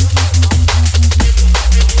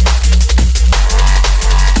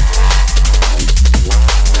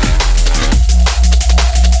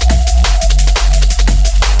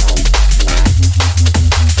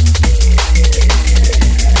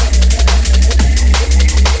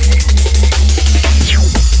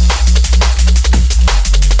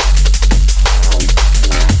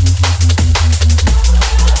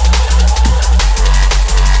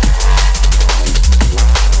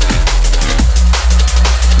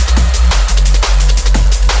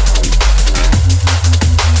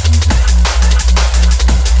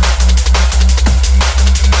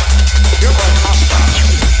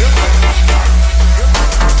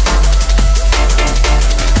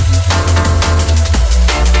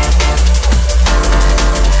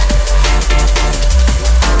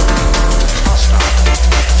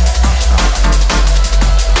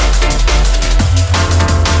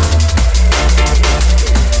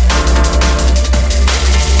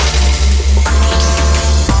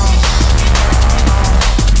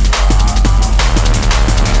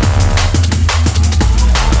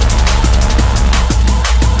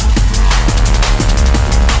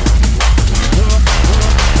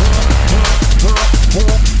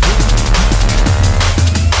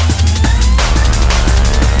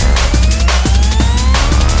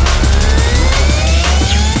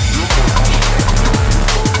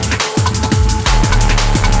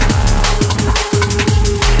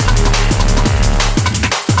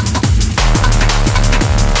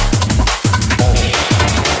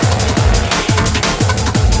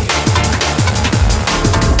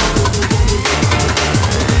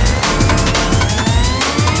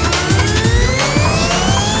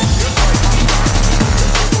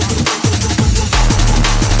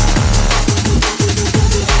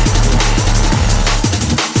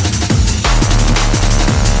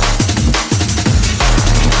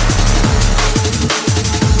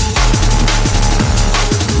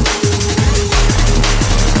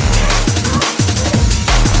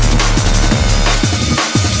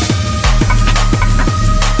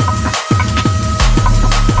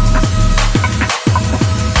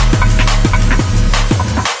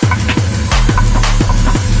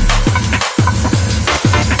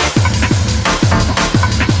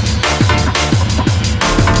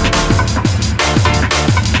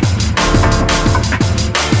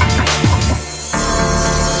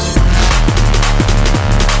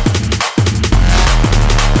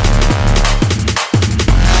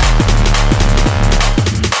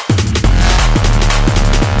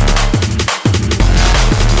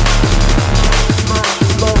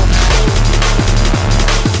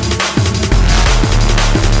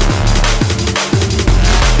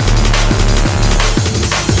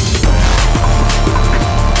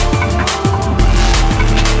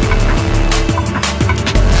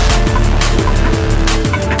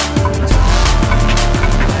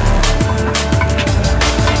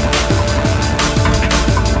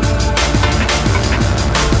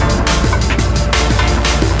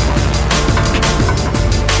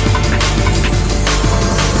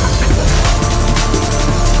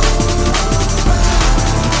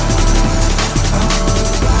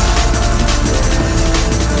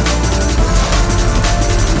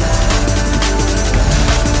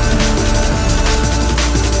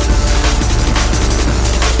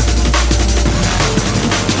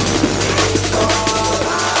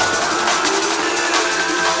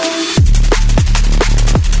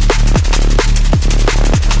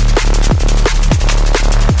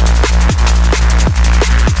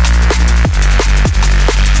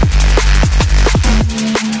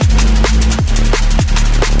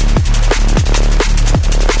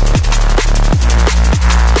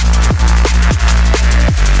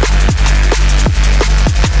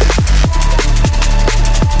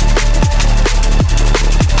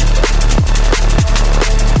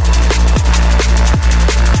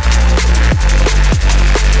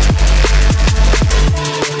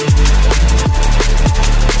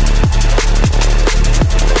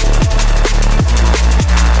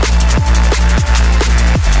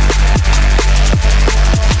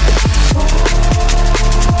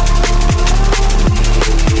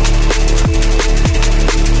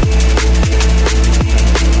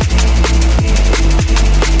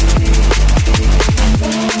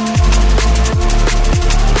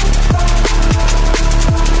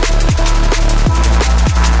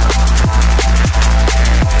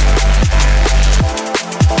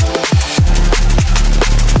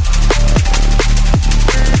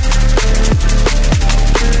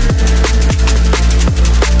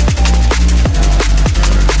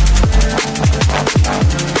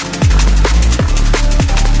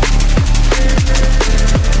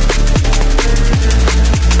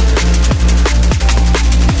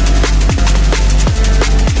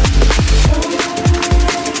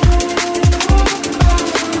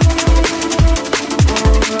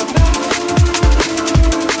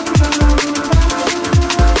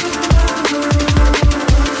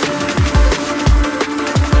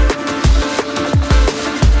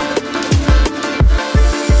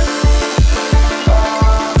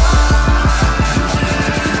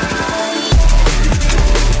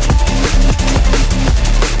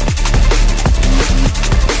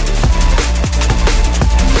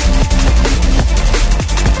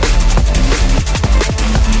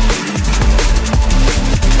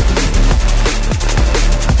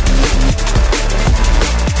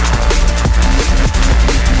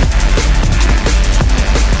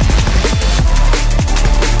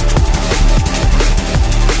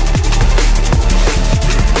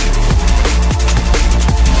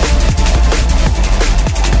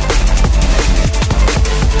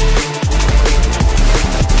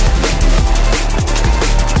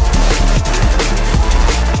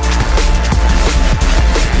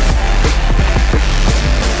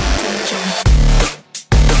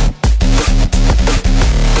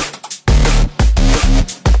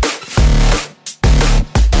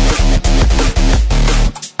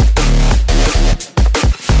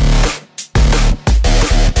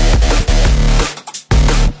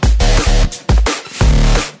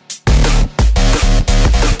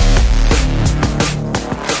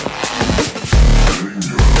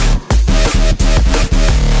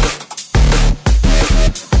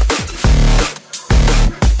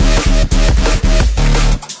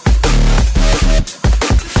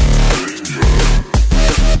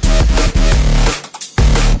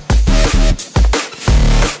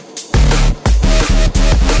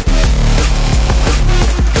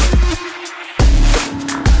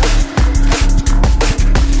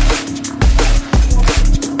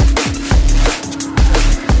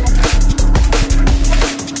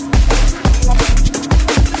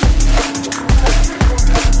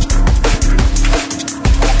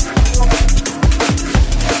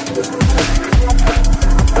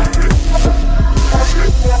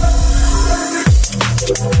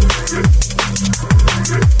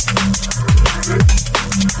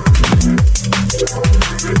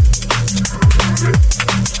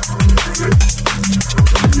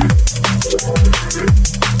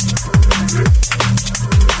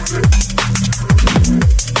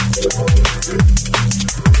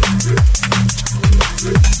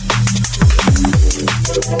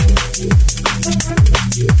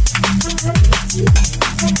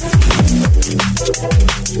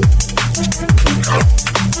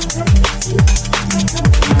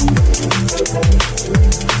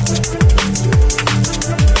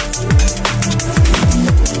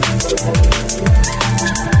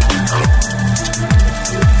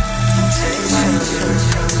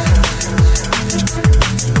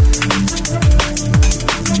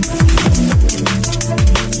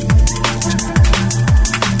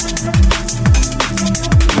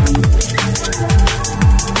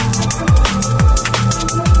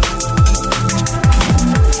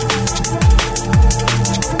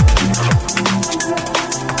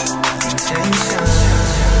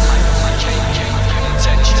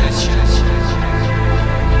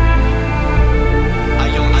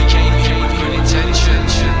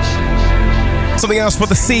 Something else for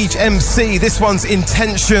the Siege MC. This one's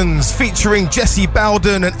Intentions, featuring Jesse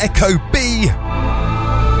Bowden and Echo B.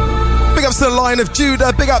 Big ups to the Lion of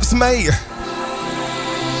Judah. Big ups, mate.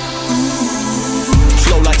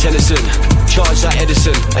 Flow like Tennyson, charged like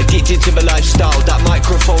Edison, addicted to the lifestyle, that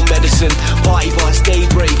microphone medicine. Party past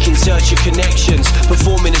daybreak in search of connections,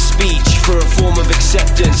 performing a speech for a form of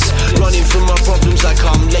acceptance. Running from my problems like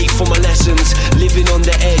I'm late for my lessons, living on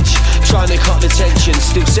the edge, trying to cut the tension.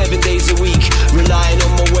 Still 7 days a week, relying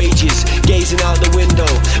on my wages, gazing out the window,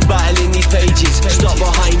 battling these pages. Stop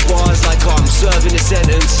behind bars like I'm serving a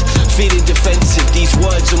sentence, feeling defensive, these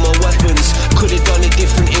words are my weapons. Could've done it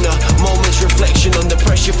different in a moment's reflection on the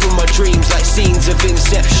pressure from my dreams like scenes of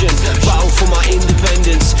Inception. Battle for my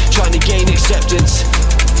independence, trying to gain acceptance.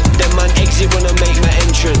 Then man exit when I make my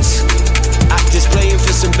entrance. Actors playing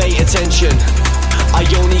for some bait attention. I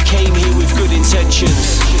only came here with good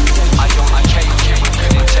intentions. I only came here with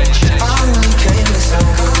good intentions. I only came with some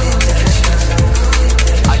good intentions.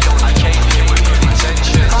 I only came here with good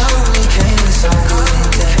intentions. I only came with some good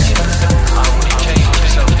intentions. I only came with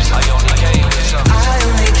some. I only came with some. I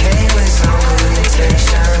only came with some good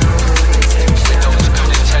intentions. With those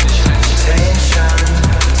good intentions. Tension,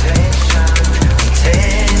 tension,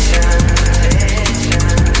 tension,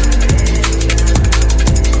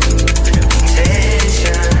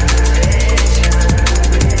 tension, tension.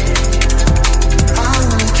 I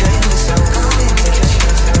only came with some good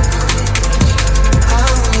intentions. I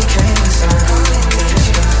only came with some good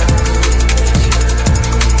intentions.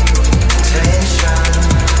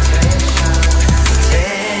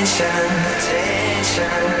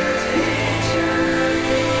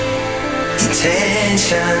 Tension,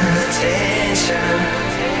 tension, tension,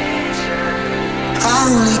 tension. I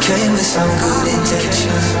only came with some good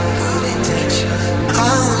intentions. I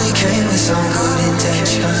only came with some good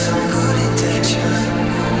intentions.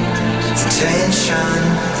 Tension,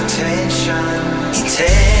 tension,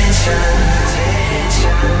 tension, tension.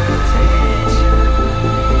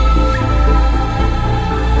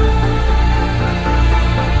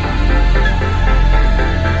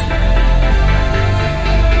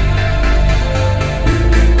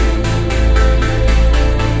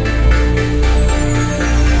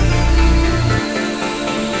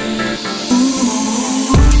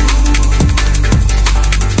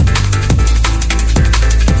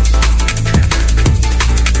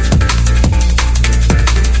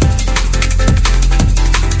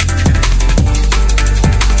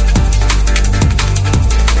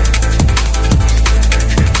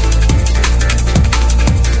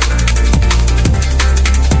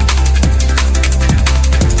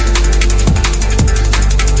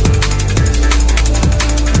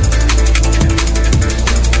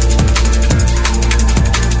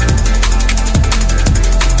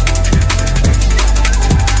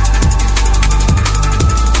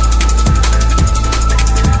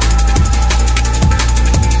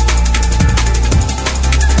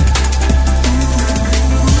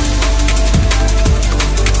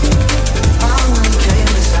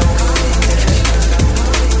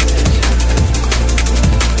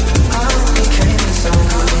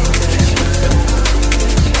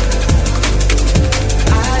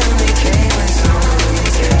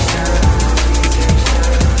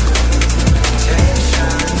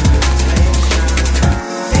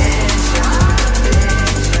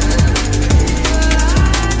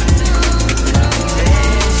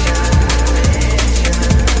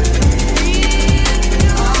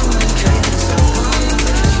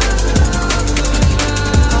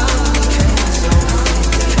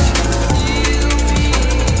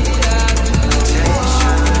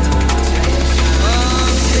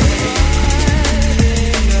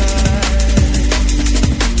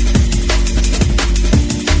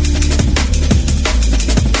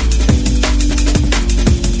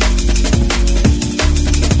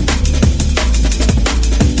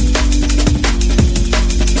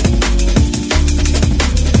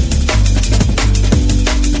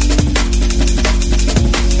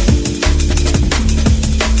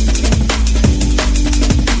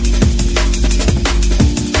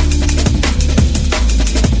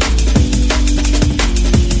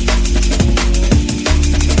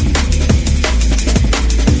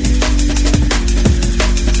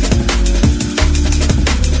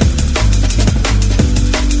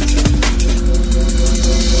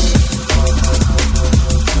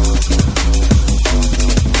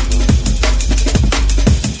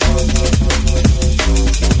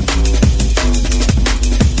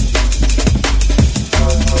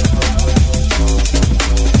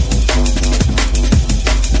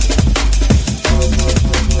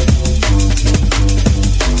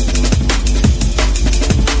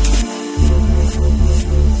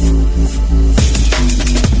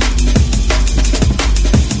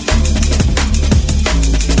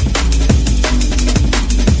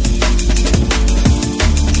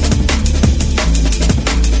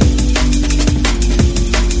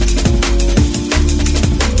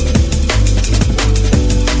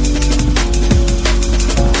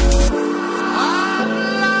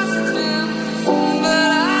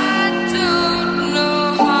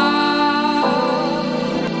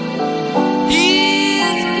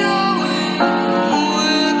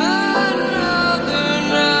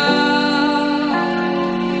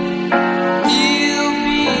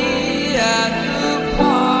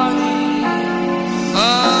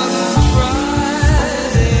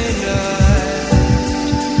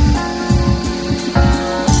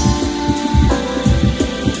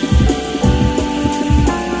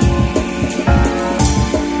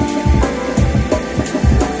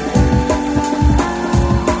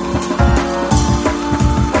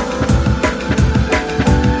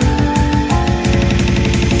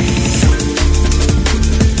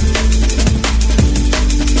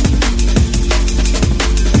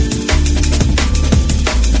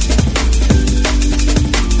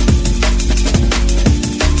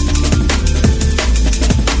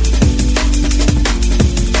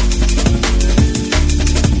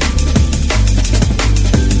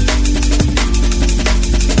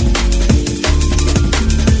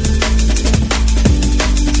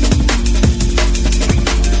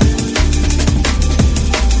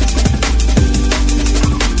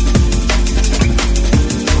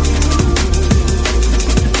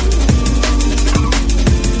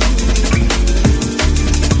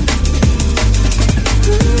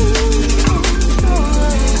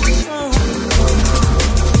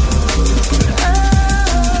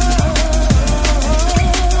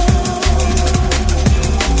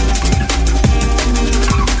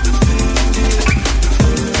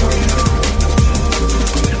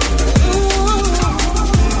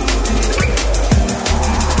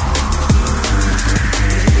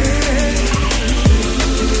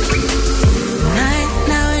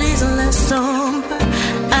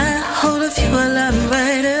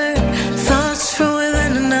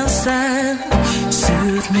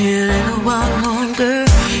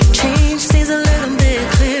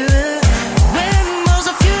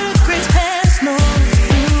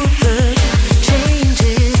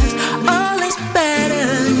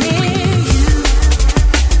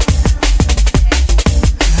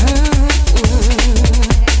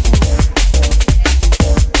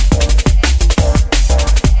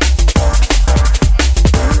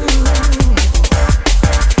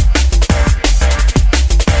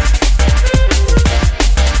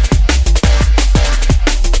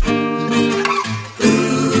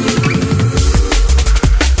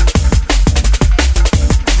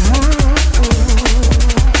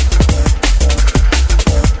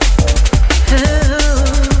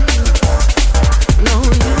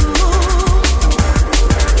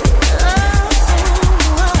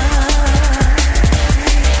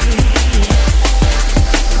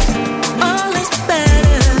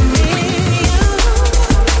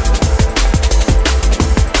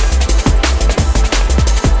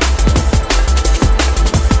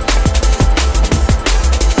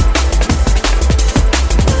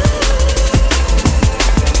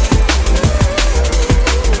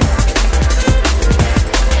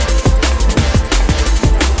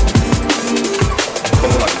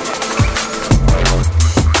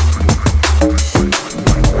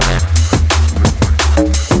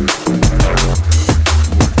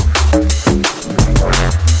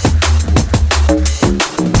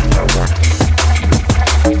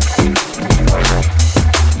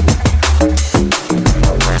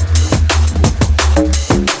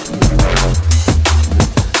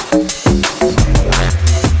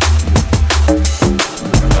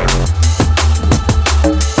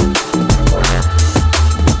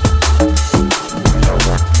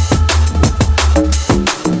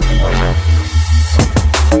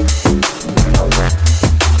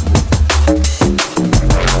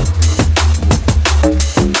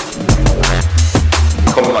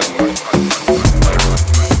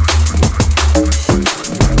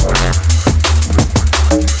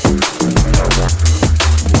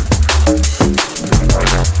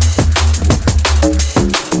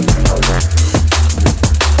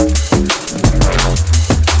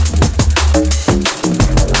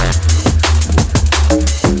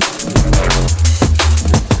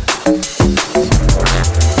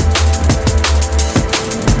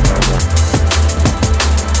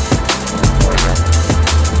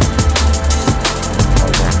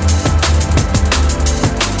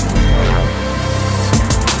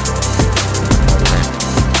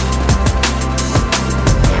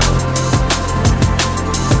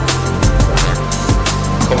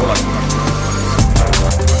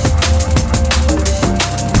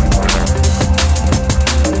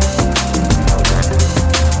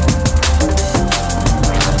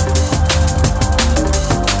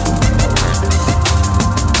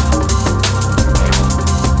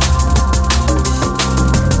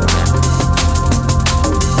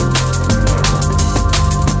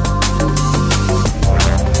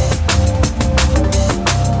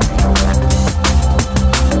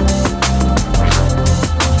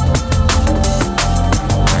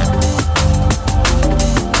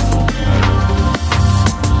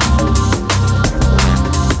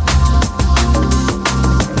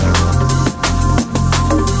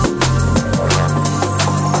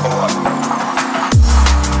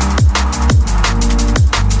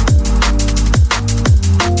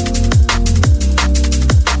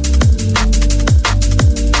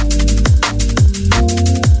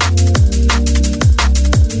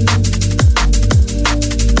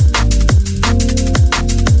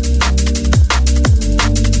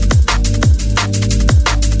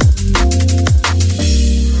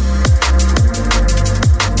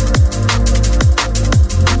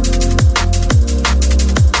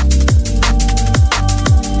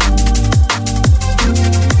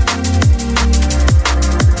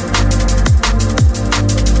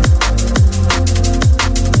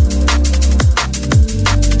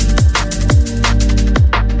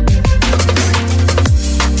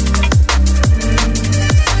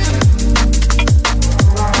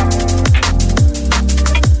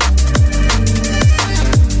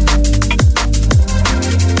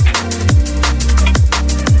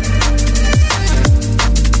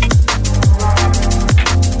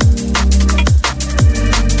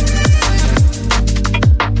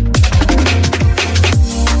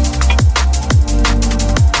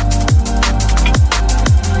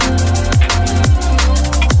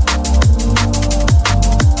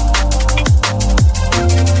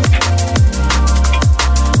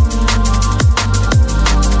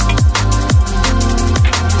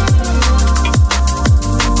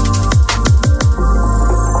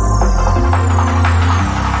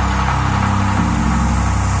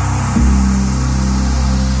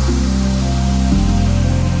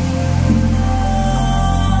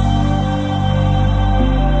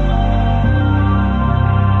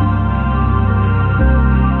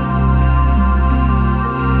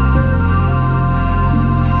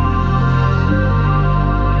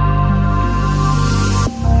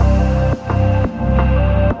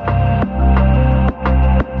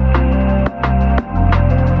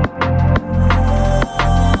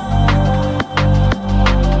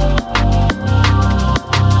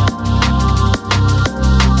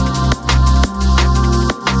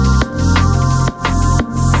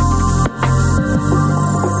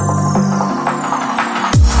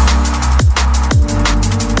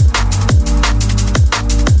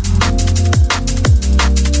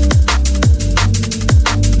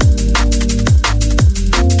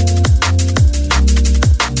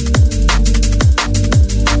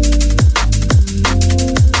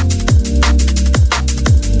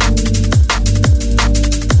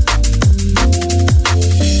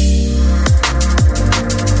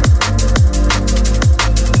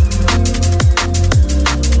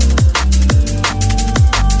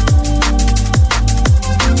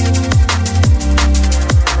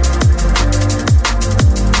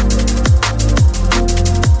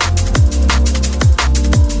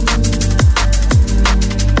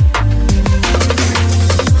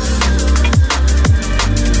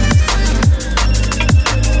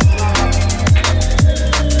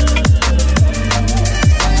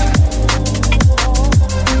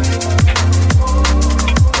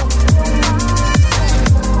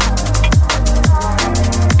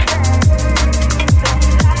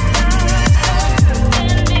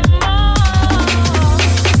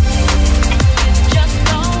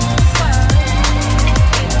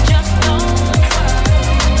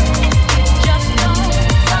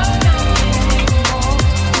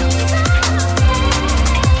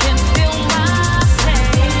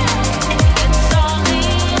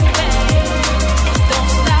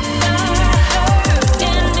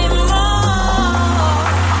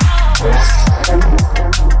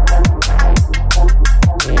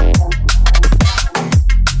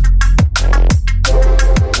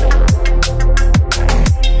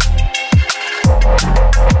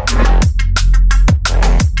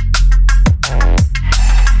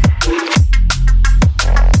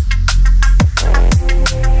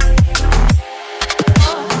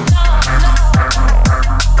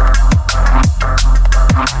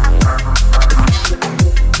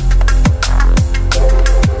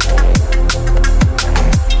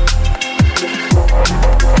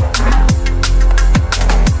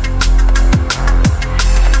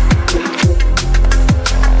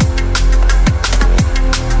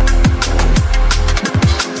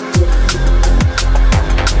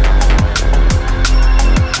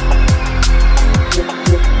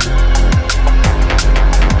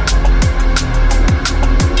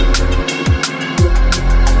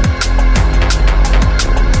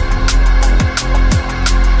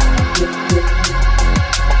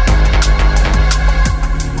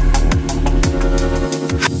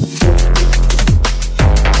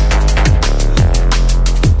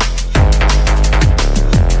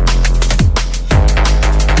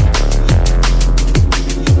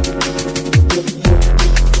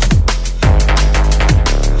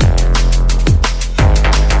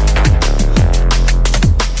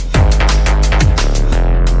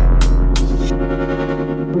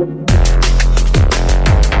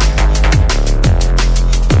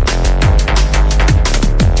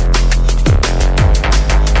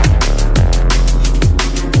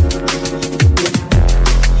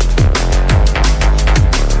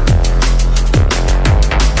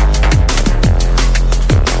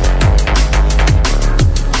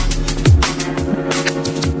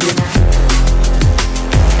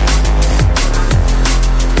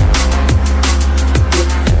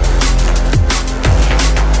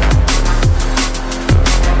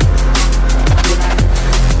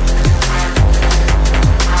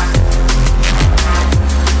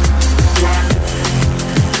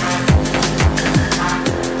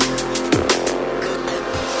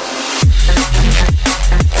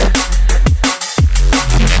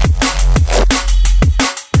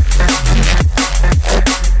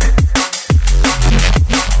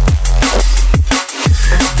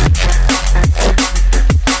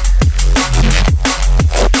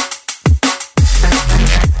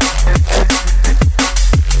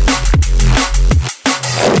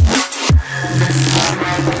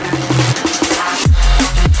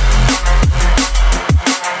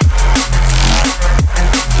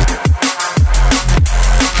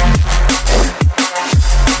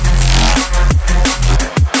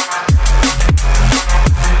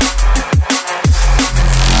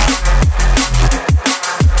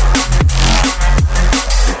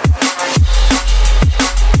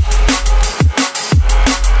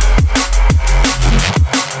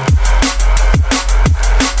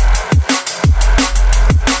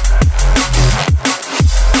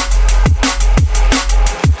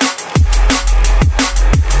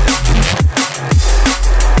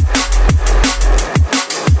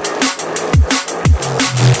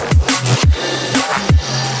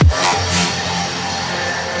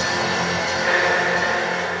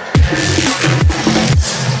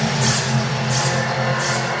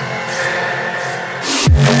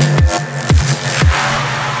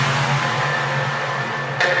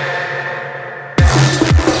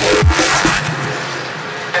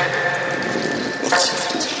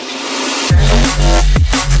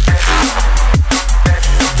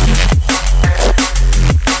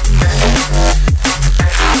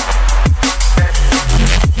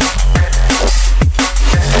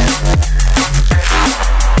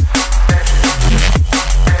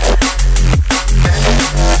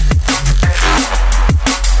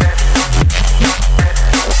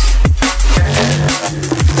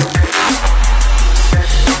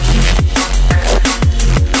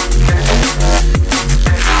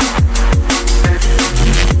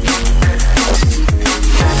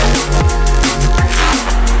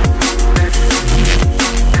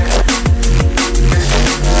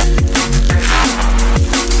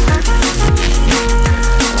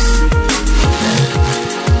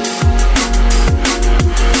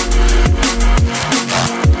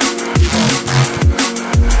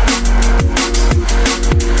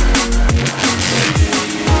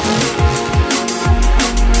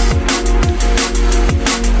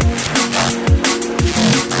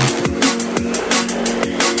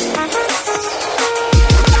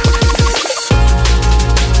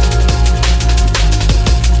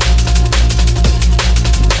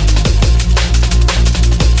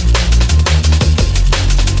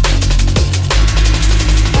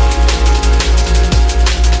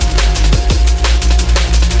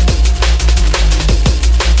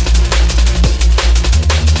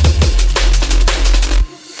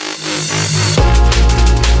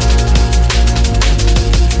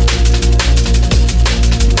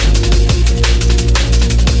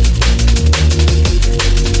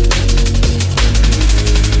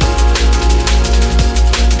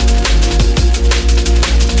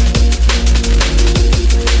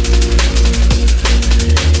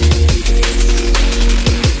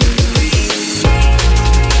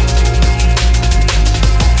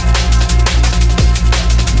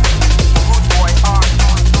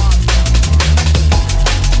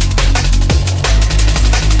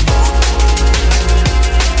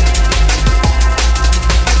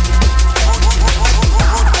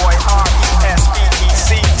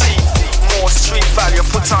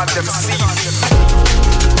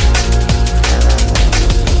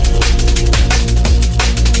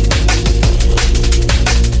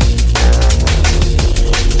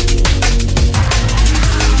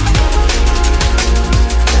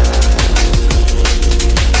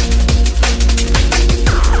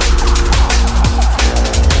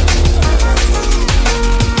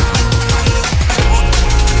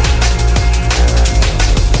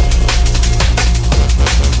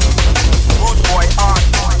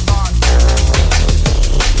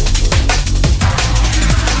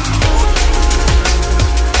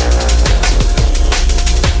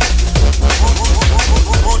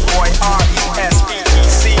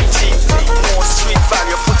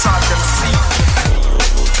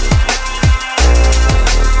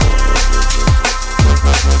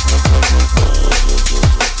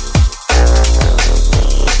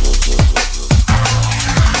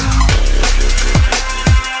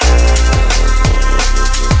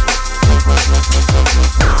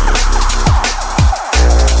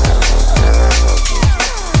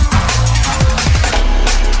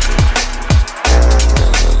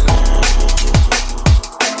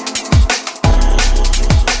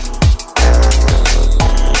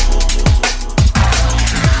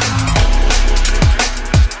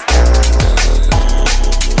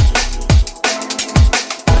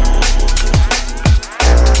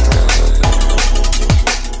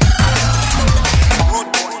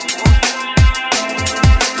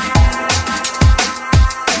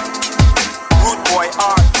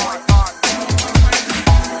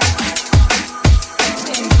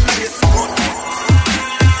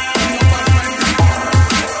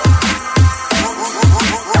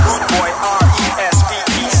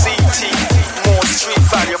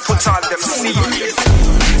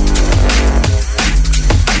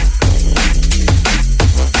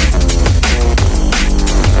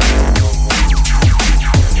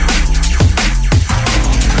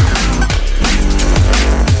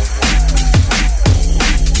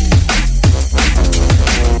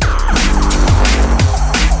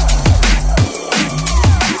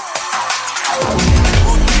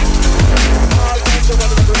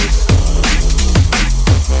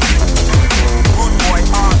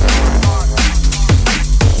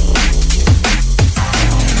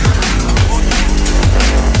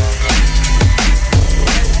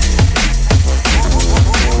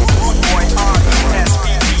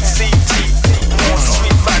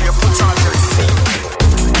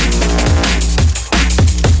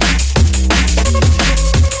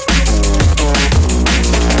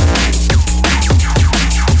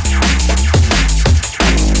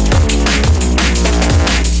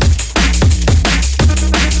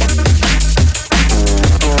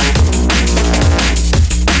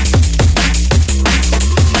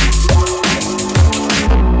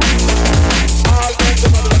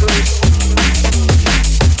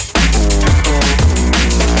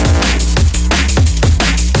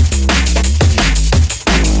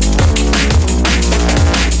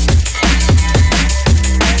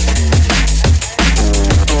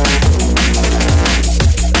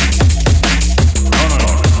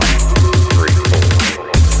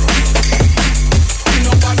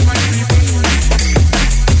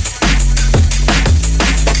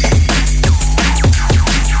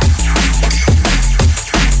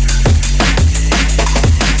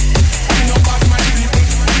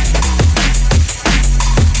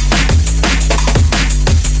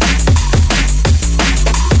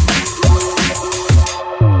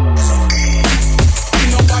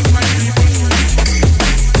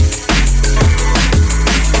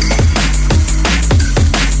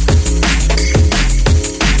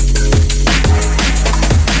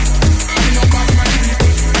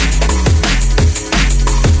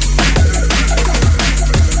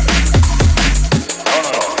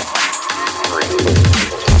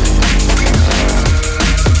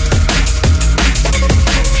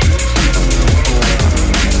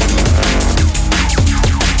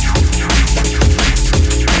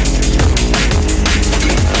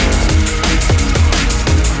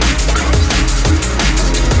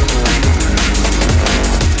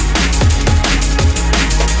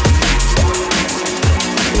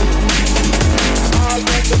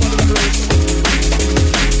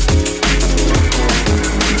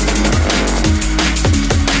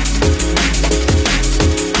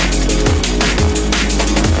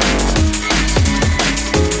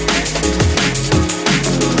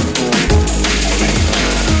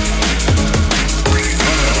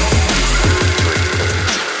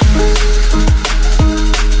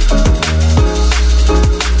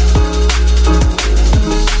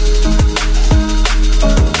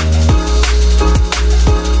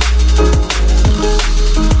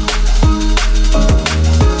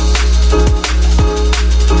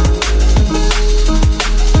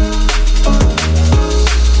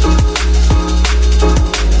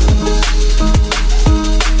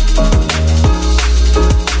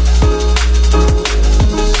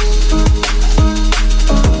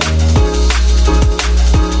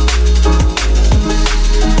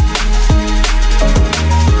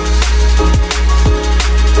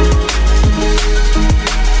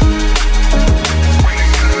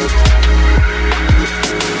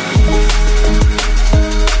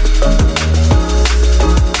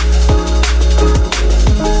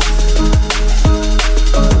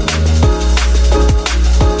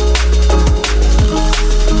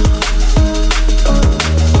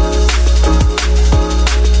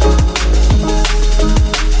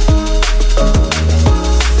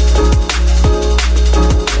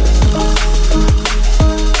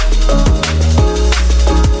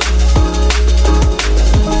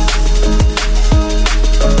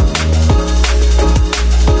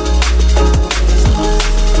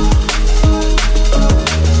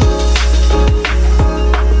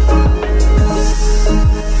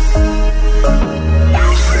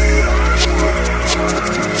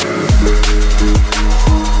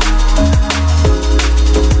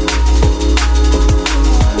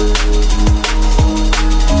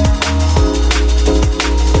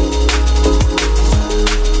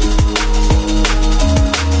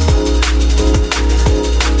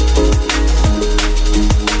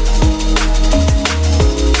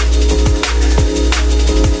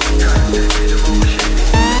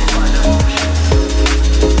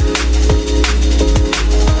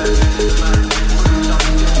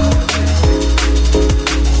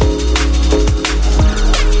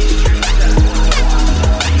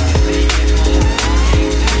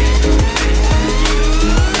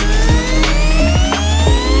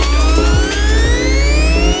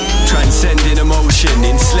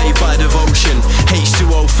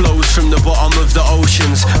 bottom of the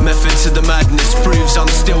oceans. Method to the madness proves I'm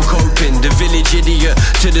still coping. The village idiot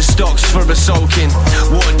to the stocks for a soaking.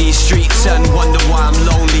 Walk these streets and wonder why I'm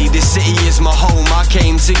lonely. This city is my home, I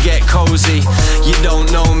came to get cozy. You don't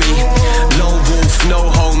know me, lone wolf, no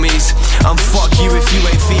homies. I'm fuck you if you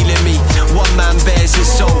ain't feeling me. One man bears his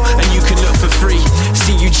soul and you can look for free.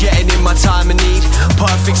 See you jetting in my time of need.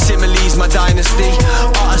 Perfect similes, my dynasty.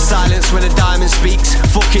 Art of silence when a diamond speaks.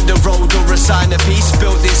 Fucking the road or a sign of peace.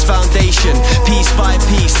 Built this foundation, piece by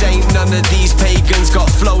piece. Ain't none of these pagans got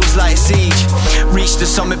flows like siege. Reach the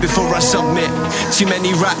summit before I submit. Too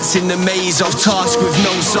many rats in the maze of tasks with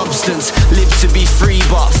no substance. Live to be free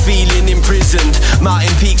but feeling imprisoned.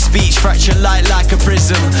 Mountain peak speech, fracture light like a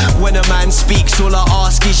prism. When a man speaks, all I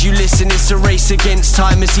ask is you listen. It's a race against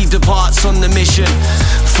time as he departs on the mission.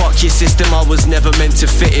 Fuck your system, I was never meant to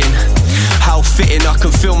fit in. How fitting, I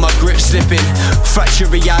can feel my grip slipping. Fracture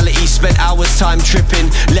reality, spent hours time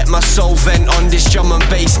tripping. Let my soul vent on this drum and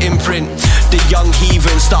bass imprint. The young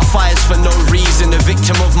heathen start fires for no reason. A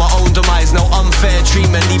victim of my own demise, no unfair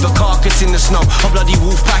treatment. Leave a carcass in the snow, a bloody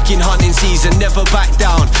wolf pack in hunting season. Never back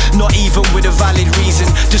down, not even with a valid reason.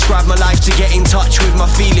 Describe my life to get in touch with my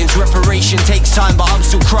feelings. Reparation takes time, but I'm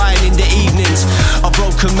still crying in the evenings. A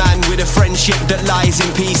broken man with a friendship that lies in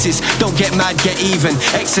pieces. Don't get mad, get even.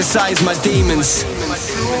 Exercise my demons.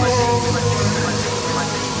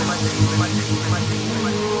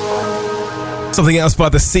 Something else by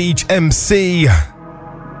the Siege MC.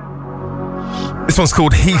 This one's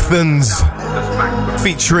called Heathens,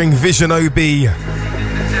 featuring Vision Obi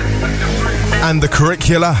and the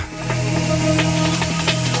Curricula.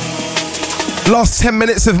 Last 10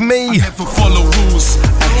 minutes of me. Never follow rules.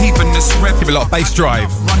 Heathenous rep. Give it a lot of bass drive.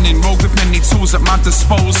 Running rogue with many tools at my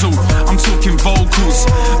disposal. I'm talking vocals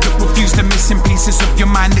that refuse the missing pieces of your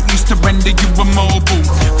mind that used to render you immobile.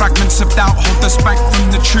 Fragments of doubt hold us back from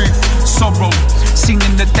the truth. Sorrow, seen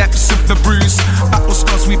in the depths of the bruise. Battle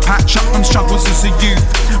scars we patch up from struggles as a youth.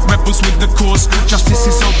 Rebels with the cause, justice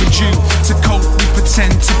is overdue. To cope, we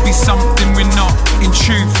pretend to be something we're not. In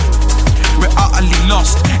truth, we're utterly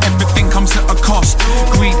lost. Everything comes at a cost.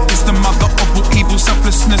 Greed is the mother of all evil.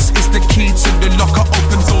 Selflessness is the key to the locker.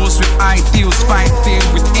 Open doors with ideals. Fight fear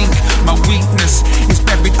with ink. My weakness is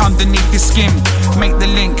buried underneath your skin. Make the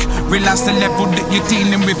link. Realize the level that you're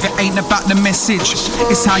dealing with. It ain't about the message,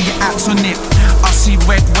 it's how you act on it. I see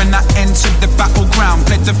red when I entered the battleground.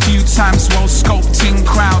 Bled a few times while sculpting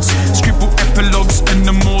crowds. Scribble epilogues and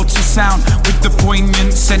the mortal sound with the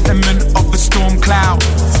poignant sentiment of a storm cloud.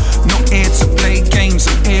 Not here to play games,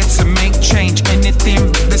 I'm here to make change.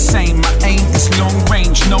 Anything but the same, my aim is long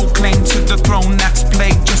range. No claim to the throne that's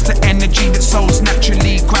played. Just the energy that souls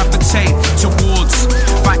naturally gravitate towards.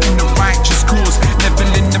 Fighting the righteous cause,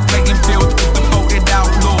 leveling the playing field with the voted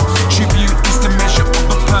outlaw. Tribute is the measure of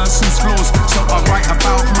a person's flaws. So I write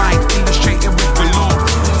about mine, illustrated with the law.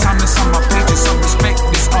 Timeless on my pages, I respect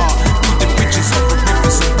this art. Through the bridges of the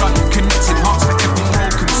rivers of blood, connected hearts for every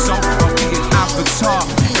broken soul. I'll be an avatar.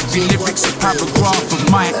 Every lyric's a paragraph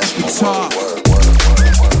of my epitaph.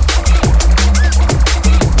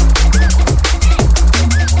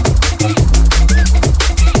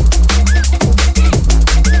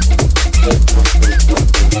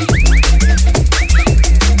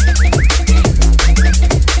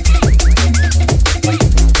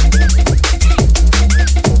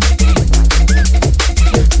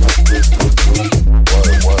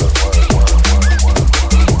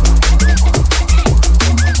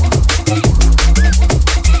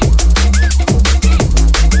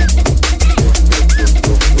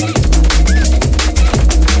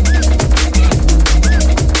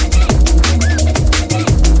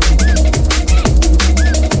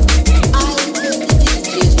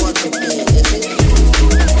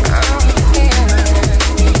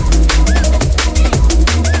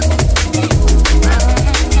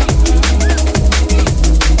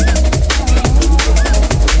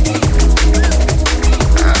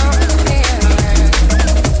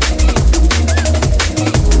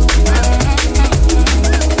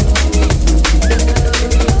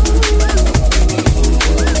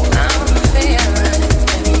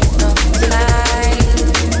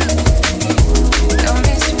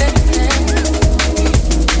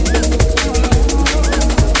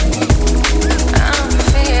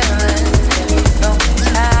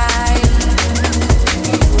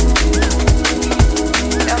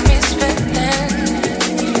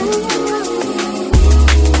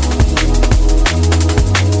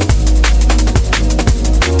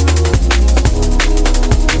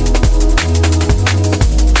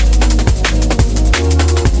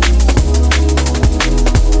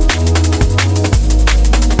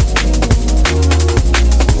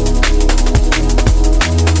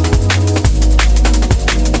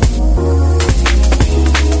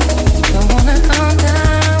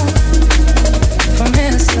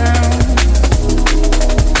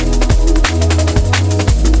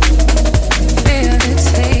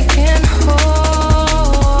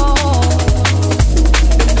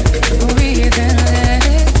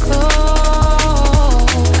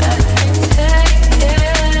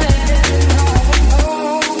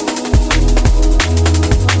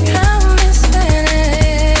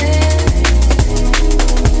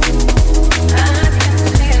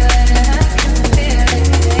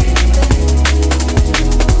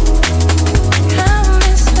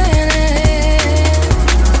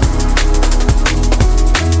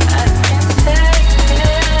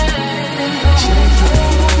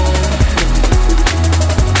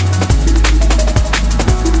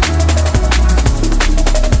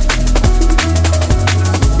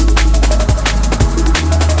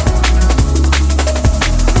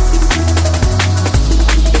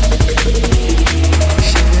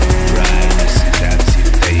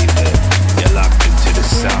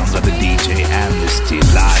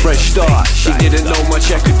 fresh start. She didn't know my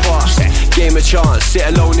checkered past. Game a chance, sit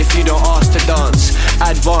alone if you don't ask to dance.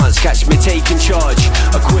 Advance, catch me taking charge.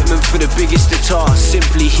 Equipment for the biggest of tasks.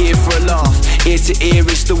 Simply here for a laugh. Ear to ear,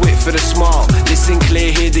 it's the wit for the smile. Listen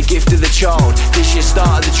clear, hear the gift of the child. This year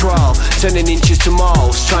start of the trial, turning inches to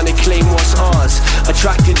miles, trying to claim what's ours.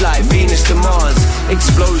 Attracted like Venus to Mars.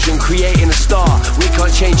 Explosion, creating a star. We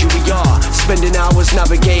can't change who we are. Spending hours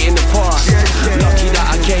navigating the past. Lucky that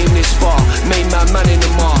I came this far. Made man in the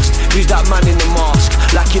mask. Who's that man in the mask?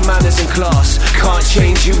 Lacking manners and class. Can't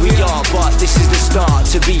change who we are, but this is the start.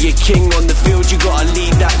 To be a king on the field, you gotta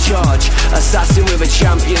lead that charge. Assassin with a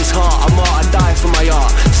champion's heart. I'm art, I die for my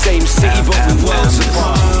art. Same city, but we worlds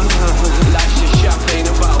apart. Lash your champagne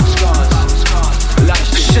and battle scars.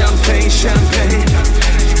 Lash your champagne.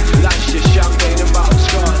 Lash your champagne and battle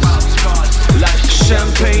scars. Lash your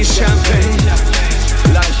champagne.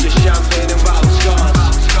 Lash your champagne and battle scars.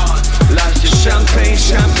 Lash your champagne.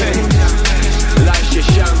 Lash your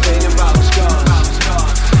champagne and battle scars.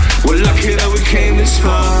 We're lucky that we came this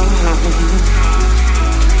far.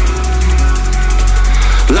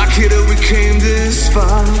 Lucky that we came this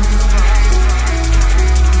far.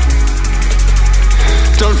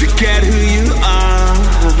 Don't forget who you are.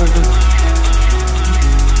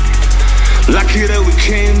 Lucky that we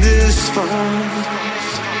came this far.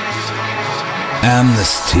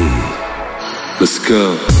 Amnesty. Let's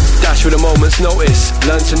go. Dash with a moment's notice,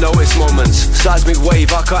 learn to notice moments. Seismic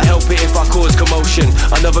wave, I can't help it if I cause commotion.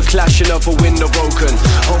 Another clash, another window broken.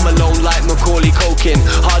 Home alone like Macaulay Culkin.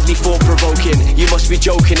 Hardly thought-provoking, you must be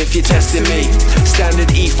joking if you're testing me.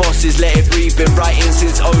 Standard ethos is let it breathe. Been writing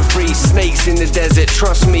since 03. Snakes in the desert,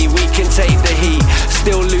 trust me, we can take the heat.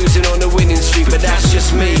 Still losing on the winning streak, but that's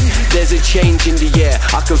just me. There's a change in the air,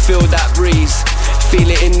 I can feel that breeze. Feel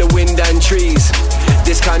it in the wind and trees.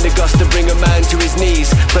 This kind of gust to bring a man to his knees.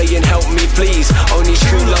 Praying help me please, only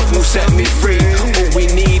true love will set me free. All we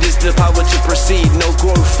need is the power to proceed. No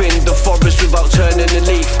growth in the forest without turning a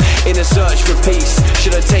leaf. In a search for peace,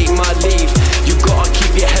 should I take my leave? You gotta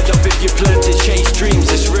keep your head up if you plan to chase dreams,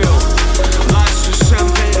 it's real. Life's just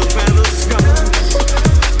champagne up and the scars.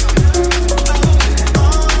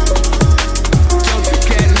 Don't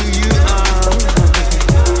forget who you are.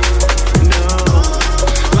 No,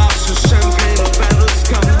 life's just champagne up and the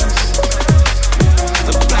scars.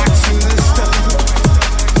 I'm back to the start.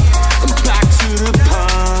 I'm back to the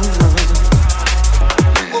past.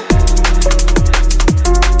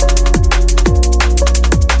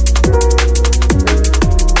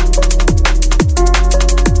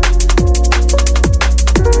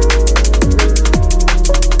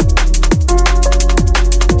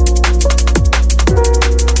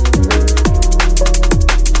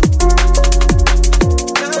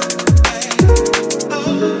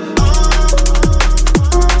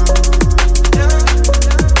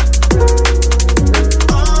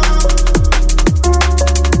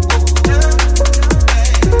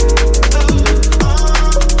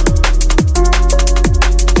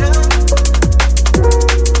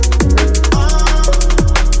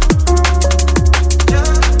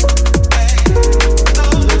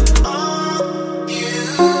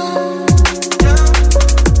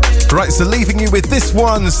 So leaving you with this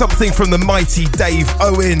one, something from the mighty Dave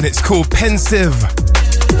Owen. It's called Pensive.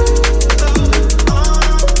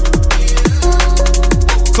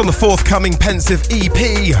 It's on the forthcoming Pensive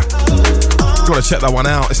EP. You want to check that one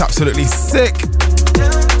out, it's absolutely sick.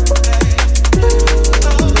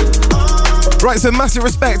 Right, so massive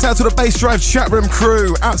respect out to the Bass Drive chat room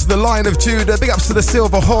crew, out to the Lion of Judah, big ups to the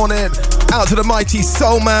Silver Hornet, out to the mighty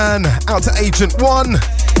Soul Man, out to Agent 1.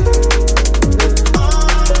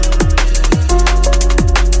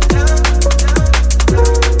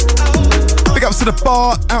 Big ups to the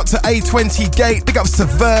bar, out to A20 Gate, big ups to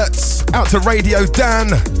Verts, out to Radio Dan.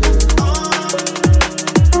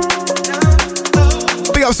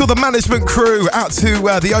 Big ups to the management crew, out to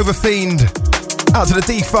the Overfiend, out to the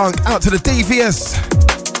Defunk, out to the Devious.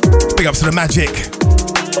 Big ups to the Magic.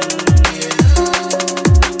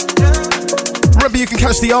 Remember, you can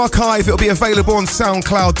catch the archive, it'll be available on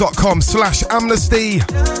soundcloud.com/amnesty,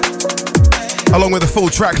 along with the full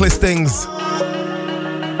track listings.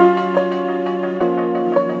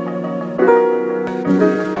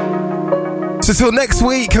 So till next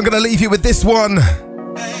week, I'm going to leave you with this one.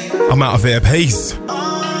 I'm out of here. Peace.